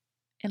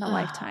in a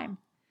lifetime.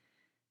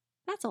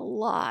 That's a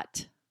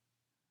lot.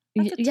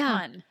 That's a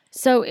ton.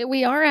 So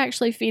we are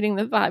actually feeding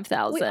the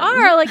 5,000. We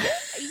are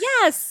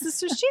yes.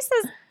 So she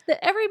says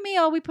that every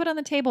meal we put on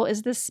the table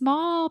is this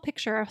small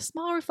picture, a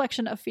small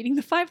reflection of feeding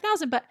the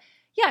 5,000. But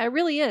yeah, it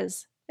really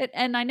is.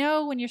 And I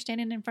know when you're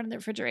standing in front of the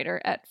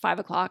refrigerator at 5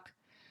 o'clock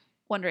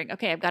wondering,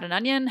 okay, I've got an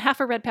onion,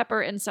 half a red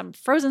pepper, and some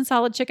frozen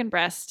solid chicken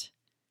breast.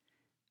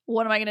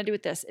 What am I going to do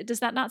with this?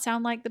 Does that not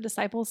sound like the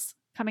disciples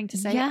coming to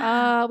say,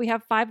 we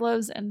have 5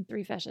 loaves and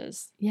 3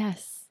 fishes?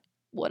 Yes.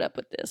 What up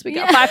with this? We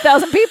got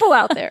 5,000 people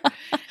out there.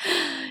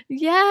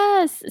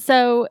 Yes.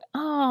 So,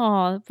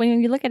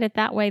 when you look at it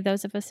that way,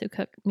 those of us who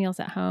cook meals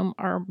at home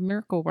are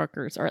miracle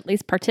workers, or at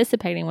least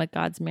participating with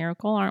God's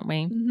miracle, aren't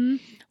we? Mm-hmm.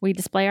 We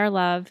display our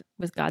love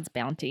with God's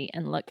bounty,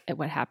 and look at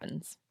what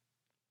happens.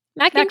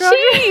 Mac and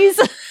cheese.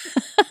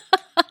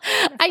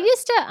 I'm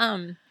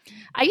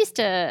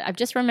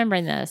just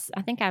remembering this.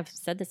 I think I've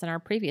said this in our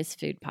previous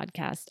food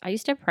podcast. I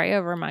used to pray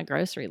over my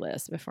grocery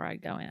list before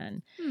I'd go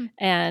in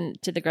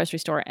and to the grocery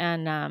store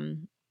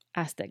and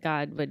ask that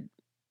God would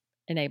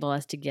enable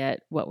us to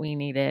get what we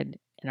needed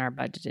in our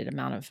budgeted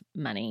amount of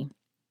money.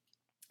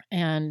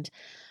 And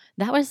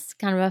that was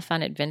kind of a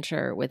fun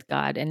adventure with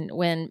God. And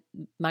when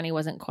money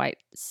wasn't quite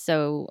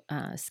so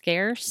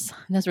scarce,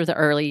 those were the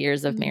early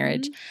years of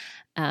marriage,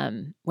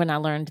 when I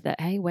learned that,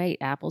 hey, wait,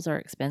 apples are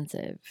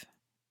expensive.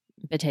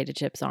 Potato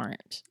chips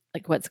aren't.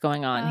 Like, what's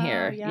going on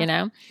here?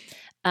 Yeah.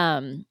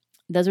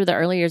 Those were the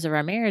early years of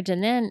our marriage.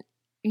 And then,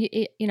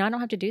 I don't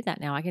have to do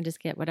that now. I can just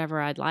get whatever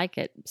I'd like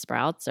at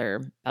Sprouts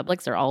or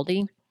Publix or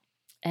Aldi.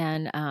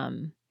 And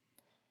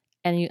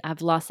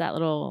I've lost that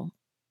little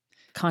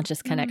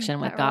conscious connection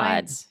with God.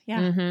 Reliance.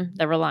 Yeah.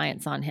 The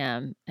reliance on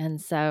him.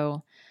 And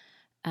so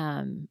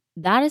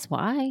that is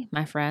why,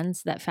 my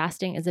friends, that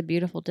fasting is a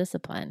beautiful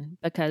discipline,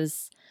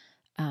 because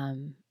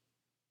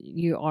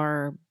you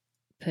are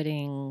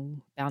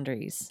putting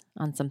boundaries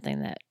on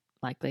something that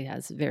likely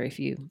has very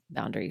few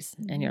boundaries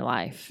in your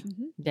life,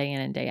 day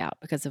in and day out,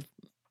 because of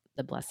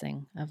the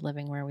blessing of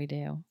living where we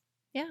do.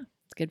 Yeah.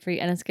 It's good for you.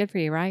 And it's good for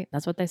you, right?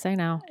 That's what they say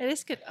now. It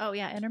is good. Oh,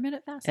 yeah.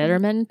 Intermittent fasting.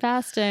 Intermittent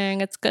fasting.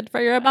 It's good for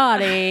your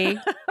body.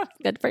 It's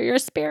good for your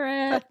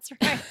spirit. That's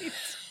right.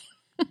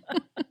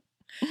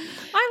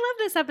 I love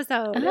this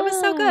episode. It was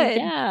so good.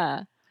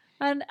 Yeah.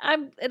 And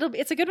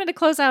it's a good one to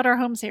close out our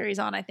home series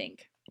on, I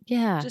think.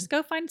 Yeah. Just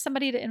go find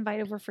somebody to invite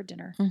over for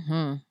dinner.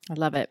 I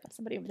love it.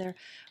 Somebody over there.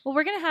 Well,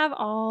 we're going to have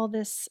all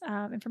this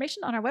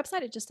information on our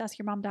website at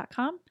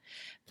justaskyourmom.com.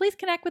 Please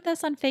connect with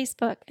us on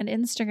Facebook and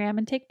Instagram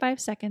and take 5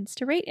 seconds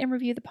to rate and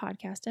review the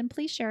podcast. And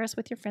please share us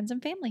with your friends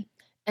and family.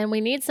 And we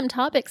need some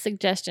topic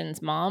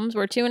suggestions, moms.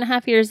 We're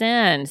 2.5 years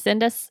in.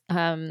 Send us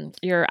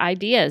your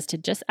ideas to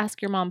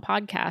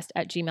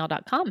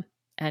justaskyourmompodcast@gmail.com.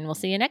 And we'll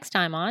see you next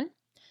time on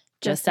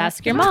Just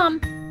Ask Your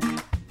Mom.